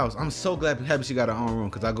at the house, I'm so happy she got her own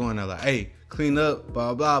room because I go in there like, hey, clean up,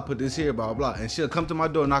 blah blah, put this here, blah blah, and she'll come to my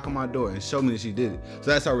door, knock on my door, and show me that she did it.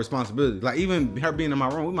 So that's her responsibility. Like even her being in my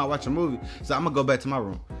room, we might watch a movie, so I'm gonna go back to my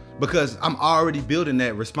room. Because I'm already building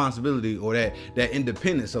that responsibility or that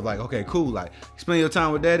independence of like, okay, cool, like spend your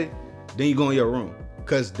time with daddy, then you go in your room.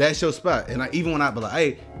 Cause that's your spot. And even when I be like,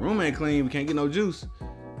 hey, room ain't clean, we can't get no juice.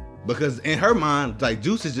 Because in her mind, like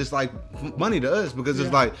juice is just like money to us because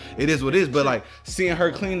it's like, it is what it is. But like seeing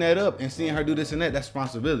her clean that up and seeing her do this and that's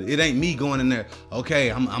responsibility. It ain't me going in there,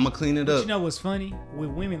 okay, I'm gonna clean it up. You know what's funny?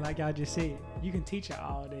 With women, like y'all just said, you can teach her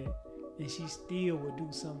all that. And she still would do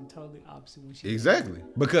something totally opposite when she exactly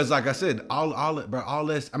because like I said, all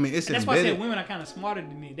this. I mean, it's and that's why I said women are kind of smarter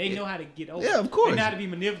than me. They know how to get over. Yeah, of course. They know how to be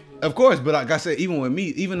manipulative. Of course, but like I said, even with me,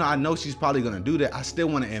 even though I know she's probably gonna do that, I still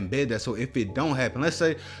want to embed that. So if it don't happen, let's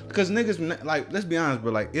say, because niggas, like, let's be honest,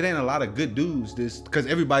 bro, like it ain't a lot of good dudes. This because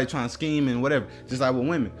everybody trying to scheme and whatever, just like with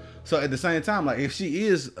women. So at the same time, like if she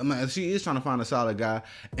is trying to find a solid guy,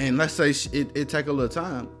 and let's say it take a little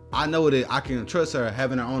time, I know that I can trust her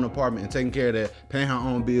having her own apartment and taking care of that, paying her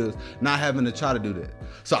own bills, not having to try to do that.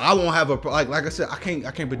 So I won't have like I said, I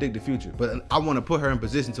can't predict the future, but I want to put her in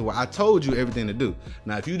position to where I told you everything to do.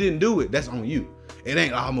 Now if you didn't do it, that's on you. It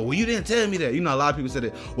ain't, well, you didn't tell me that. You know, a lot of people said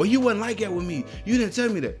that, well, you wasn't like that with me. You didn't tell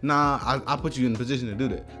me that. Nah, I put you in a position to do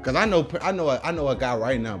that. Cause I know a guy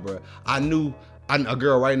right now, bro. A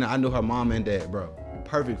girl right now, I knew her mom and dad, bro.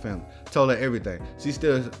 Perfect family. Told her everything. She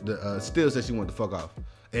still said she wanted to fuck off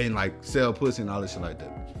and like sell pussy and all this shit like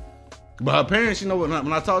that. But her parents, you know what?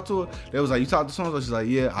 When I talked to her, they was like, "You talked to so-and-so?" She's like,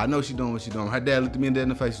 "Yeah, I know she doing what she doing." Her dad looked at me dead in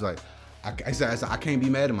the face. She's like, I said, I can't be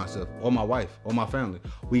mad at myself or my wife or my family.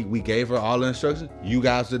 We gave her all the instructions. You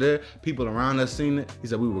guys are there. People around us seen it. He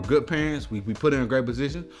said we were good parents. We put her in a great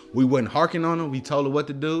position. We wasn't harking on her. We told her what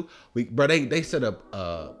to do. They set up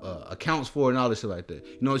accounts for her and all this shit like that.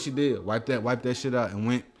 You know what she did? Wipe that shit out and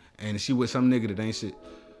went. And she with some nigga that ain't shit.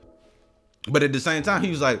 But at the same time,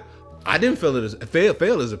 he was like, I didn't fail as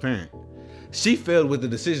a parent. She failed with the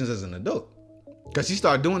decisions as an adult. Because she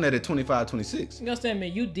started doing that at 25, 26. You understand,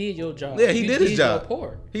 man? You did your job. Yeah, he did his job.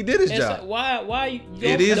 He did his job. So why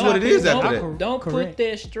it is what it is after that. Don't put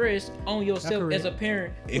that stress on yourself as a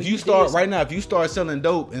parent. If you start selling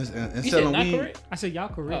dope and selling weed. Correct? I said y'all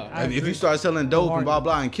correct. If you start selling dope and blah,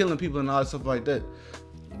 blah, and killing people and all that stuff like that,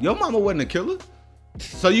 your mama wasn't a killer.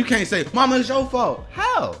 So you can't say, mama, it's your fault.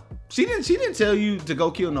 How? She didn't tell you to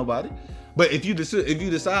go kill nobody. But if you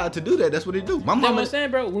decide to do that, that's what they do. My mama. That's what I'm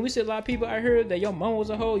saying, bro. When we see a lot of people, I heard that your mama was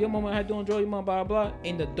a hoe, your mama had to enjoy your mama, blah blah,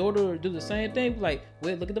 and the daughter do the same thing. Like,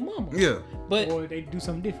 well, look at the mama. Yeah. But or they do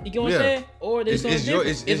something different. You get what I'm saying? Or they do something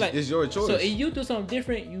different. It's your choice. So if you do something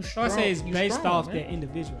different, you strong. I say it's based strong, off man. that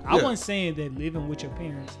individual. I wasn't saying that living with your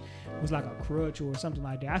parents was like a crutch or something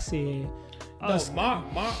like that. I said. No,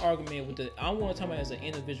 my argument with I don't want to talk about it as an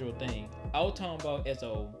individual thing. I was talking about as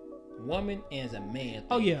a woman and as a man thing.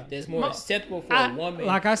 Oh yeah, that's more acceptable for a woman.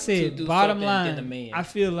 Like I said, to do bottom than a line, man. I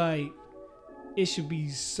feel like it should be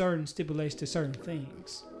certain stipulations to certain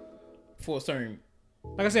things. For a certain,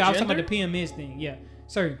 like I said, I was talking about the PMS thing. Yeah,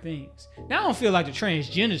 certain things. Now I don't feel like the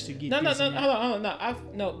transgenders should get no, this. hold on.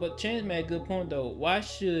 No, but Chance made a good point though. Why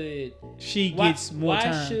should she gets more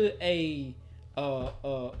time? Why should a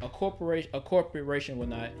corporation would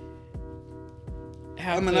not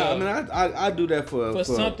have I do that for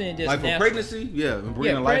something that's like for natural. Pregnancy,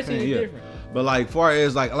 bringing life in, different. But like far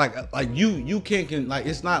as like you can't like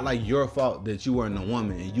it's not like your fault that you weren't a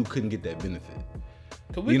woman and you couldn't get that benefit.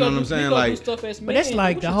 You know what I'm saying? Like, but that's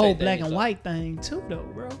like the whole black and white thing too, though,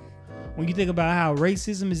 bro. When you think about how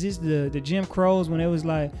racism is the Jim Crows, when it was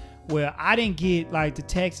like, well, I didn't get like the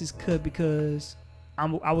taxes cut because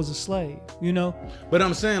I was a slave, you know. But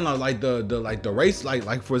I'm saying like the race,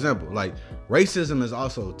 like for example, like racism is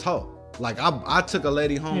also taught. Like I took a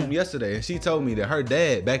lady home yesterday and she told me that her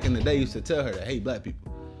dad back in the day used to tell her to hate black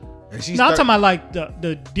people. And I'm talking about like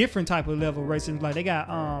the different type of level of racism. Like they got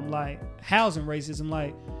like housing racism.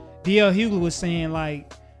 Like D.L. Hughley was saying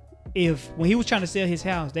like when he was trying to sell his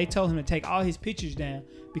house, they told him to take all his pictures down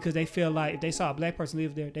because they felt like if they saw a black person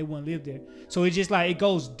live there, they wouldn't live there. So it's just like it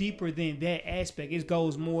goes deeper than that aspect. It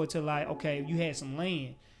goes more to like, okay, you had some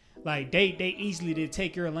land. Like they easily did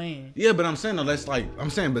take your land. Yeah, but I'm saying though, that's like but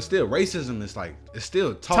still racism is like it's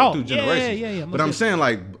still taught through generations. Yeah. But I'm saying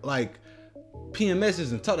like PMS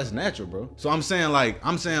isn't taught, that's natural, bro. So I'm saying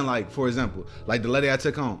like for example, like the lady I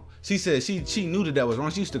took home, she said she knew that was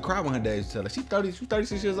wrong. She used to cry when her dad used to tell her. She's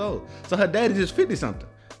 36 years old. So her daddy just 50 something.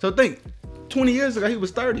 So think 20 years ago he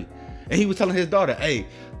was 30 and he was telling his daughter, hey,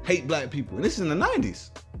 hate black people. And this is in the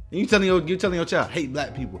 90s. And you're telling your child, hate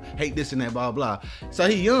black people, hate this and that, blah blah. So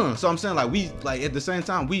he young. So I'm saying like at the same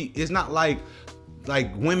time, it's not like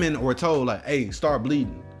women were told like, hey, start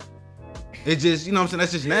bleeding. It just, you know what I'm saying,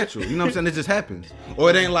 that's just natural. You know what I'm saying? It just happens. Or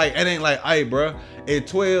it ain't like, hey bro, at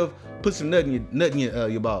 12, put some nut in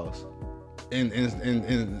your balls.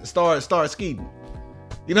 And start skeeting.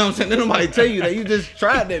 You know what I'm saying? Then nobody tell you that. You just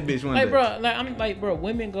tried that bitch one day. Bro,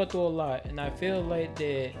 women go through a lot, and I feel like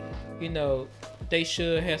that, you know, they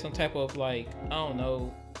should have some type of like, I don't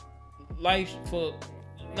know, life for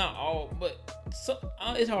not all, but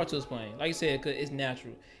it's hard to explain. Like you said, cause it's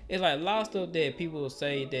natural. It's like a lot of stuff that people will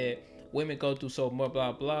say that women go through so much,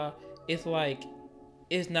 blah blah. It's like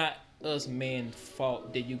it's not us men's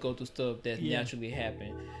fault that you go through stuff that naturally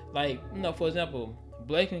happen. Like, you know, for example,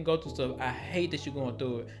 Blake can go through stuff. I hate that you're going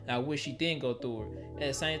through it. And I wish she didn't go through it. At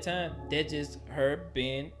the same time, that's just her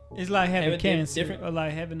being. It's like having cancer or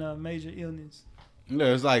like having a major illness. Yeah,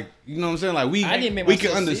 it's like, you know what I'm saying? Like we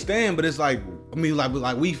can understand, but it's like, I mean,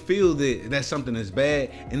 like we feel that that's something that's bad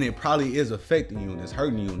and it probably is affecting you and it's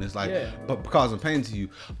hurting you and it's like but causing pain to you.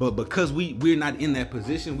 But because we're not in that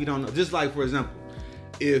position, we don't know. Just like, for example,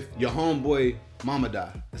 if your homeboy mama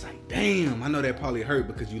died, it's like, damn, I know that probably hurt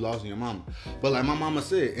because you lost your mama. But like my mama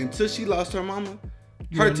said, until she lost her mama,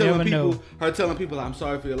 her telling people I'm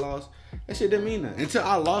sorry for your loss, that shit didn't mean nothing. Until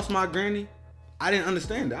I lost my granny, I didn't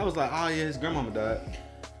understand it. I was like, oh yeah, his grandmama died.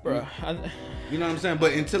 Bro, you know what I'm saying?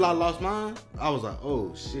 But until I lost mine, I was like,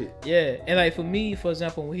 oh shit. Yeah, and like for me, for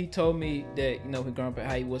example, when he told me that, you know, his grandpa,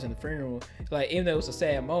 how he was in the funeral, like even though it was a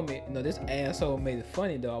sad moment, you know, this asshole made it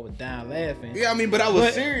funny though. I was dying laughing. Yeah, I mean, but I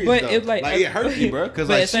was serious. But though. It like it hurt me, bro. Cause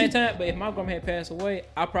but like at the same time, but if my grandma had passed away,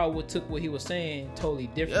 I probably would took what he was saying totally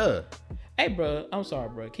different. Yeah. Hey, bro, I'm sorry,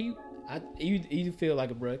 bro. Can you? You feel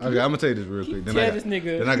like a bro? Okay, I'm gonna tell you this real quick.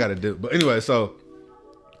 Then I gotta do. But anyway, so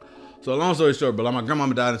long story short, bro, like my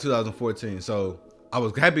grandmama died in 2014. So I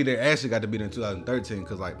was happy that Ashley got to be there in 2013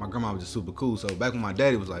 because like my grandma was just super cool. So back when my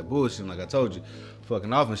daddy was like bullshitting, like I told you,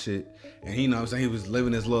 fucking off and shit, and he, you know what I'm saying, he was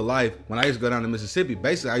living his little life. When I used to go down to Mississippi,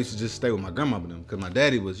 basically I used to just stay with my grandmama and them because my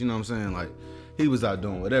daddy was, you know what I'm saying, like he was out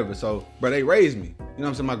doing whatever. So, bro, they raised me. You know what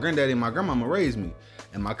I'm saying? My granddaddy and my grandmama raised me.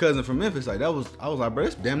 And my cousin from Memphis, like I was like, bro,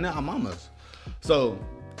 it's damn near our mamas. So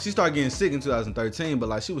she started getting sick in 2013, but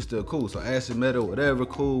like she was still cool. So Ashley met her, whatever,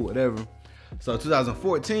 cool, whatever. So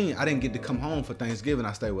 2014, I didn't get to come home for Thanksgiving.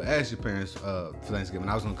 I stayed with Ashley's parents for Thanksgiving.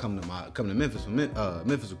 I was gonna come to Memphis for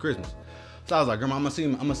Memphis for Christmas. So I was like, Grandma, I'm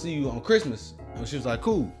gonna see you on Christmas. And she was like,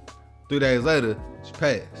 cool. 3 days later, she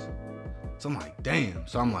passed. So I'm like, damn.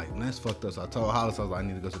 So I'm like, man, that's fucked up. So I told Hollis, I was like, I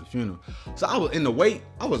need to go to the funeral. So I was in the wait.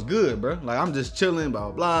 I was good, bro. Like, I'm just chilling, blah,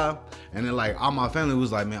 blah. And then, like, all my family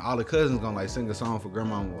was like, man, all the cousins gonna, like, sing a song for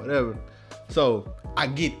grandma or whatever. So I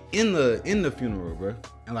get in the funeral, bro.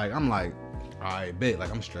 And, like, I'm like, all right, bet. Like,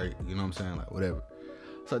 I'm straight. You know what I'm saying? Like, whatever.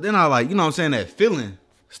 So then I, like, you know what I'm saying? That feeling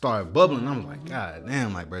started bubbling. I'm like, God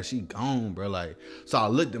damn, like, bro, she gone, bro. Like, so I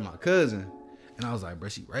looked at my cousin. And I was like, bro,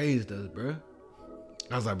 she raised us, bro.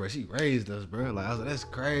 I was like, bro, she raised us, bro. Like, I was like, that's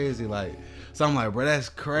crazy. Like, so I'm like, bro, that's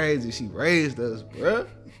crazy. She raised us, bro.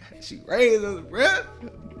 She raised us, bro.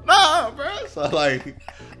 Nah, bro. So, like,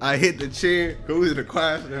 I hit the chair. Cause we was in the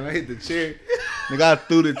choir, and I hit the chair. Nigga, I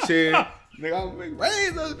threw the chair. Nigga, I'm like,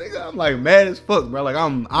 raise us, nigga. I'm like mad as fuck, bro. Like,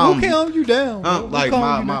 I'm who calmed you down? Like,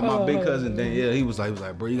 my big cousin, Danielle, he was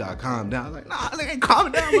like, bro, you gotta calm down. I was like, nah, nigga, ain't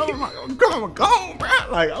calm down, bro. I'm gone, bro.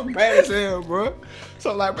 Like, I'm mad as hell, bro.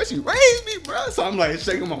 So, like, bro, she raised me, bro. So I'm like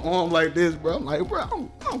shaking my arm like this, bro. I'm like, bro, I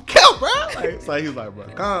don't care, bro. Like, so he was like, bro,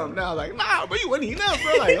 calm down. Like, nah, bro, you wasn't even up,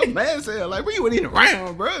 bro. Like, I'm mad as hell. Like, bro, you wasn't even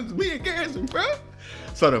around, bro. It's me and Garrison, bro.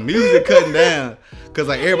 So the music cutting down, cause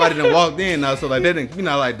like everybody done walked in now. So like they didn't, you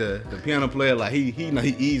know, like the piano player, like he you know he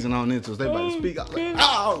easing on into, so they about to speak. I was like,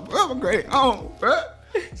 oh, bro, I'm great, oh, bro.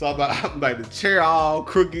 So I'm like the chair all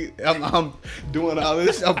crooked. I'm doing all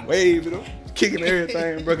this. I'm waving, I'm kicking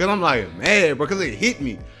everything, bro. Cause I'm like mad, bro. Cause it hit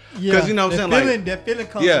me. Yeah, cause you know what I'm saying, like that feeling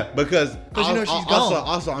comes. Yeah, because you know she's gone.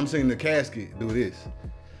 Also, I'm seeing the casket do this.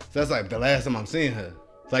 So that's like the last time I'm seeing her.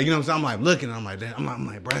 Like, you know what I'm saying? I'm like looking, I'm like, damn, I'm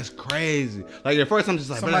like, bro, that's crazy. Like at first I'm just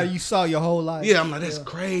like, somebody you saw your whole life. Yeah, I'm like, that's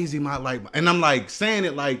crazy, my like, and I'm like saying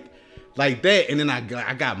it like that, and then I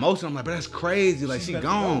got emotional. I'm like, but that's crazy. Like she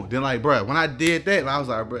gone. Then like, bro, when I did that, I was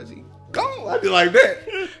like, bro, she gone. I did like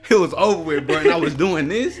that. It was over with, bro. And I was doing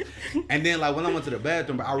this, and then like when I went to the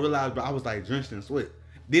bathroom, bro, I realized, bro, I was like drenched in sweat.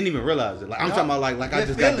 Didn't even realize it. Like I'm talking about like I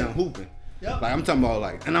just got done hooping. Yep. Like I'm talking about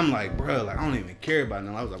like, and I'm like, bro, like I don't even care about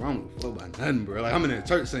nothing. I was like, I don't give a fuck about nothing, bro. Like I'm in the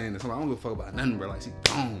church saying this, I'm like, I don't give a fuck about nothing, bro. Like she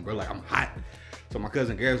gone, bro. Like I'm hot. So my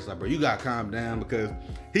cousin Garrett was like, bro, you gotta calm down because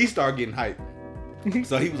he started getting hyped.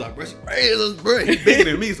 So he was like, bro, she raised us, bro. He bigger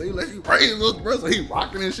than me, so he like, she raised us, bro. So he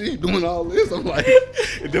rocking and shit, he doing all this. I'm like,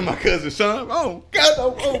 and then my cousin Sean, oh, get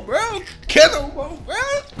no more, bro. Get no more, bro.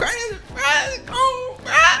 Crazy, bro. Go,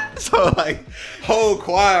 bro. So like, whole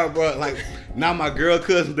choir, bro. Like now my girl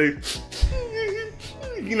cousin, they.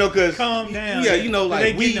 You know, cause calm down. Yeah, you know, like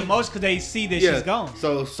they getting emotional because they see that she's gone.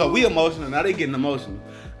 So we emotional now. They getting emotional,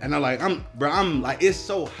 and I'm like, it's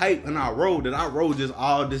so hype, and I rode just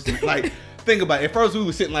all this. Like, think about it. At first we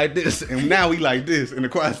was sitting like this, and now we like this in the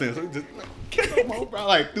choir stand. So we just like, get no more, bro.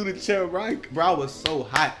 Like through the chair, bro. I was so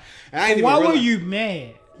hot. And I why were you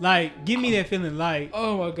mad? Like, give me that feeling. Like,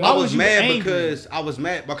 oh my god, I was mad because I was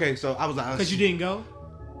mad. Okay, so I was like, because you didn't go.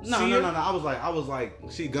 No. I was like,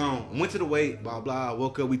 she gone. Went to the wake, blah blah.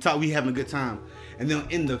 Woke up. We talked. We having a good time. And then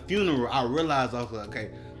in the funeral, I realized I was like, okay,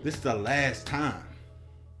 this is the last time.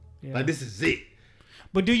 Yeah. Like this is it.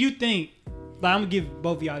 But do you think? Like, I'm gonna give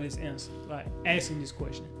both of y'all this answer. Like asking this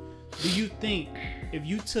question. Do you think if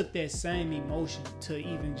you took that same emotion to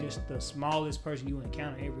even just the smallest person you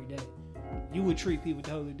encounter every day, you would treat people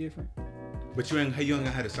totally different? But you ain't gonna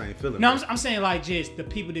have the same feeling. No, I'm saying like just the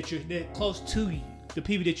people that close to you. The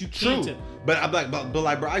people that you came to. But I'm like, but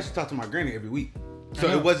like, bro, I used to talk to my granny every week. So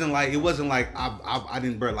it wasn't like I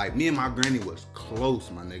didn't, bro. Like me and my granny was close,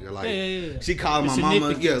 my nigga. Like yeah. She called my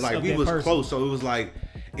mama. Yeah, like we was close. So it was like,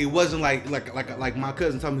 it wasn't like my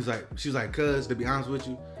cousin told me, she was like, cuz, to be honest with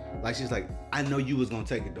you, like she's like, I know you was gonna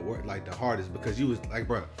take it the hardest because you was like,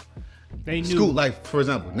 bro. They knew. School, like for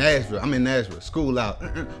example, Nashville. I'm in Nashville. School out.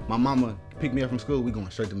 My mama picked me up from school. We going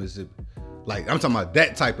straight to Mississippi. Like, I'm talking about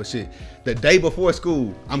that type of shit. The day before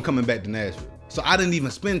school, I'm coming back to Nashville. So I didn't even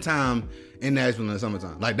spend time in Nashville in the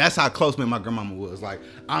summertime. Like, that's how close me and my grandmama was. Like,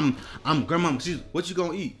 I'm grandmama, she's, what you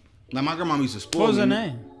gonna eat? Like, my grandmama used to spoil me. What was her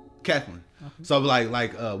name? Kathleen. Okay. So,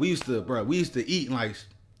 like, we used to eat, like,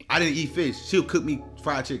 I didn't eat fish. She'll cook me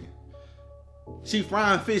fried chicken. She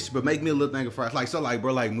frying fish, but make me a little thing of fries. Like, so, like,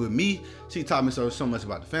 bro, like, with me, she taught me so much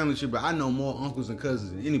about the family shit, but I know more uncles and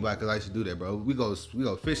cousins than anybody because I used to do that, bro. We go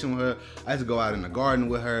fishing with her. I used to go out in the garden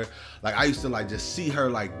with her. Like, I used to, like, just see her,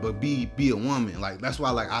 like, but be a woman. Like, that's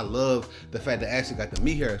why, like, I love the fact that I actually got to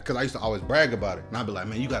meet her because I used to always brag about it. And I'd be like,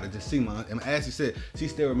 man, you got to just see my, and as she said, she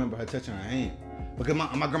still remember her touching her hand. Because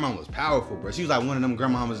my grandma was powerful, bro. She was like one of them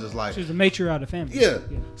grandmamas just like... She was the matriarch of the family. Yeah.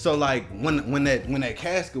 So like when that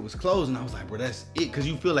casket was closing, I was like, bro, that's it. Because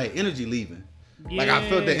you feel that energy leaving. Yeah. Like I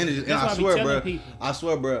felt that energy. And I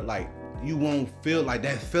swear, bro, like you won't feel like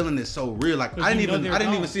that feeling is so real. Like I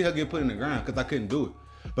didn't even see her get put in the ground because I couldn't do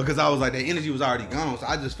it. Because I was like, that energy was already gone. So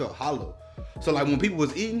I just felt hollow. So like when people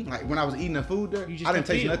was eating, like when I was eating the food there, I didn't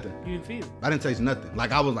taste nothing. You didn't feel. I didn't taste nothing.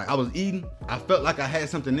 Like I was eating. I felt like I had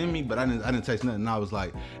something in me, but I didn't taste nothing. And I was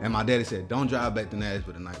like, and my daddy said, don't drive back to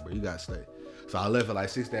Nashville tonight, bro. You gotta stay. So I left at like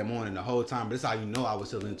 6 that morning the whole time. But this is how you know I was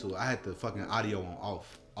still into it. I had the fucking audio on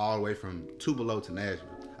off all the way from Tupelo to Nashville.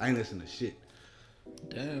 I ain't listening to shit.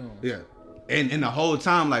 Damn. Yeah. And the whole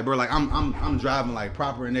time, like, bro, like I'm driving like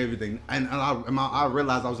proper and everything. And I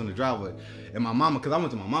realized I was in the driveway. And my mama, cause I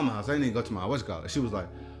went to my mama's house. I didn't even go to my what's called. She was like,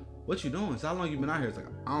 "What you doing? So how long you been out here?" It's like,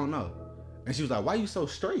 I don't know. And she was like, "Why you so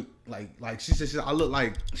straight?" Like she said, I look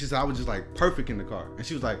like, she said I was just like perfect in the car. And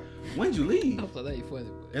she was like, "When'd you leave?" I thought that you funny.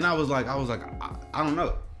 And I was like, I don't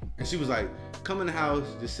know. And she was like, "Come in the house,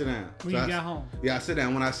 just sit down." When you got home. Yeah, I sit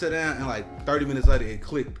down. When I sit down, and like 30 minutes later, it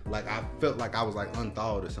clicked. Like I felt like I was like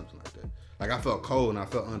unthawed or something like that. Like I felt cold and I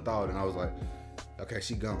felt unthawed, and I was like, okay,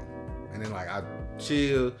 she gone. And then like I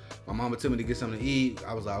chilled. My mama told me to get something to eat.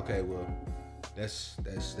 I was like, okay, well, that's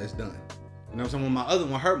done. You know what I'm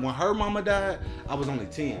saying? When her mama died, I was only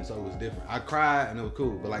 10, so it was different. I cried and it was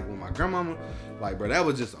cool. But like when my grandmama, like bro, that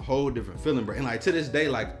was just a whole different feeling, bro. And like to this day,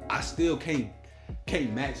 like I still can't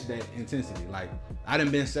match that intensity. Like I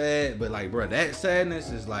done been sad, but like bro, that sadness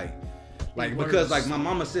is like because like my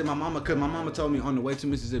mama told me on the way to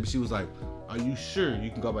Mississippi, she was like, "Are you sure you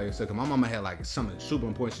can go by yourself?" Cause my mama had like something super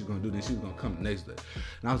important she's gonna do, then she was gonna come the next day.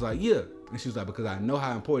 And I was like, "Yeah." And she was like, "Because I know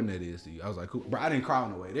how important that is to you." I was like, "Cool." Bro, I didn't cry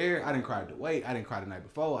on the way there. I didn't cry at the wait. I didn't cry the night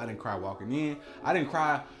before. I didn't cry walking in. I didn't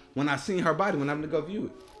cry when I seen her body when I went to go view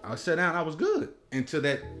it. I sat down, I was good. Until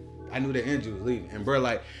that, I knew that energy was leaving. And bro,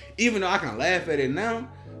 like, even though I can laugh at it now,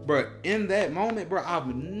 bro, in that moment, bro, I've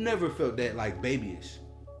never felt that like babyish.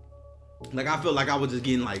 Like I felt like I was just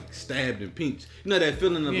getting like stabbed and pinched. You know that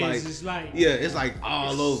feeling of it's like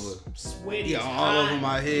all over, sweaty, all over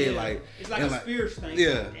my head, like it's like a spirit thing.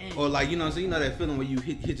 Yeah, or like you know, so you know that feeling when you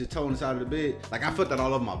hit your toe on the side of the bed. Like I felt that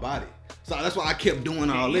all over my body. So that's why I kept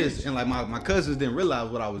doing all this. And like my cousins didn't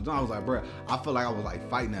realize what I was doing. I was like, bro, I felt like I was like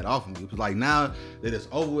fighting that off of me. It was like now that it's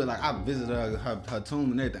over with, like I visited her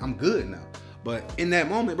tomb and everything. I'm good now. But in that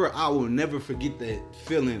moment, bro, I will never forget that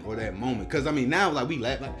feeling or that moment. Cause I mean, now like we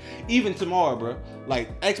laugh, like even tomorrow, bro.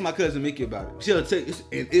 Like ask my cousin Mickey about it. She'll tell you,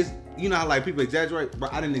 it's you know how like people exaggerate, bro.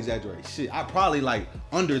 I didn't exaggerate shit. I probably like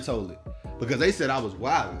undertold it because they said I was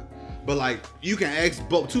wilding. But like you can ask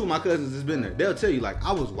both two of my cousins that's been there. They'll tell you like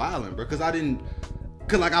I was wilding, bro. Cause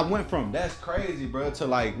like I went from that's crazy, bro, to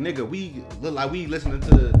like nigga we look like we listening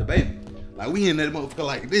to the baby. Like we in that motherfucker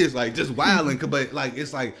like this, like just wilding. But like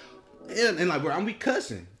it's like. And like, bro, we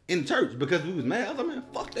cussing in church because we was mad. I was like, man,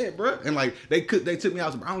 fuck that, bro. And like, they took me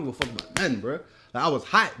out. I don't give a fuck about nothing, bro. Like, I was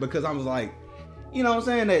hot because I was like, you know what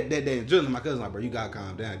I'm saying? That adrenaline. My cousin like, bro, you gotta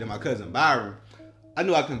calm down. Then my cousin Byron, I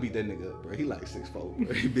knew I couldn't beat that nigga up, bro. He like 6'4",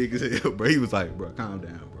 bro. He big as hell, bro. He was like, bro, calm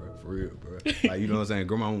down, bro. For real, bro. Like, you know what I'm saying?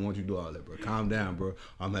 Grandma won't want you to do all that, bro. Calm down, bro.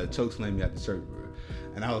 I'm gonna choke slam you at the church, bro.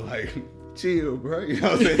 And I was like, chill, bro. You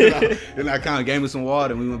know what I'm saying? Then I kind of gave him some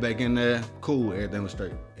water and we went back in there. Cool, everything was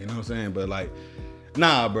straight. You know what I'm saying? But like,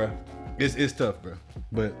 nah, bro. It's tough, bro.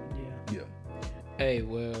 But yeah. Hey,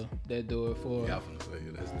 well, that do it for. Yeah, I'm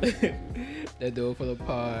finna say that do it for the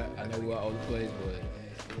pod. I know we're all over the place,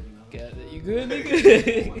 but got it. You good,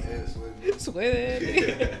 nigga?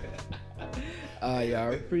 Sweating.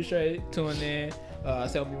 Y'all appreciate tuning in. I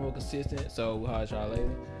said I'll be more consistent, so we'll holler at y'all later.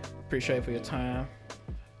 Appreciate it for your time.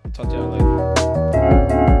 Talk to y'all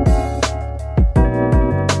later.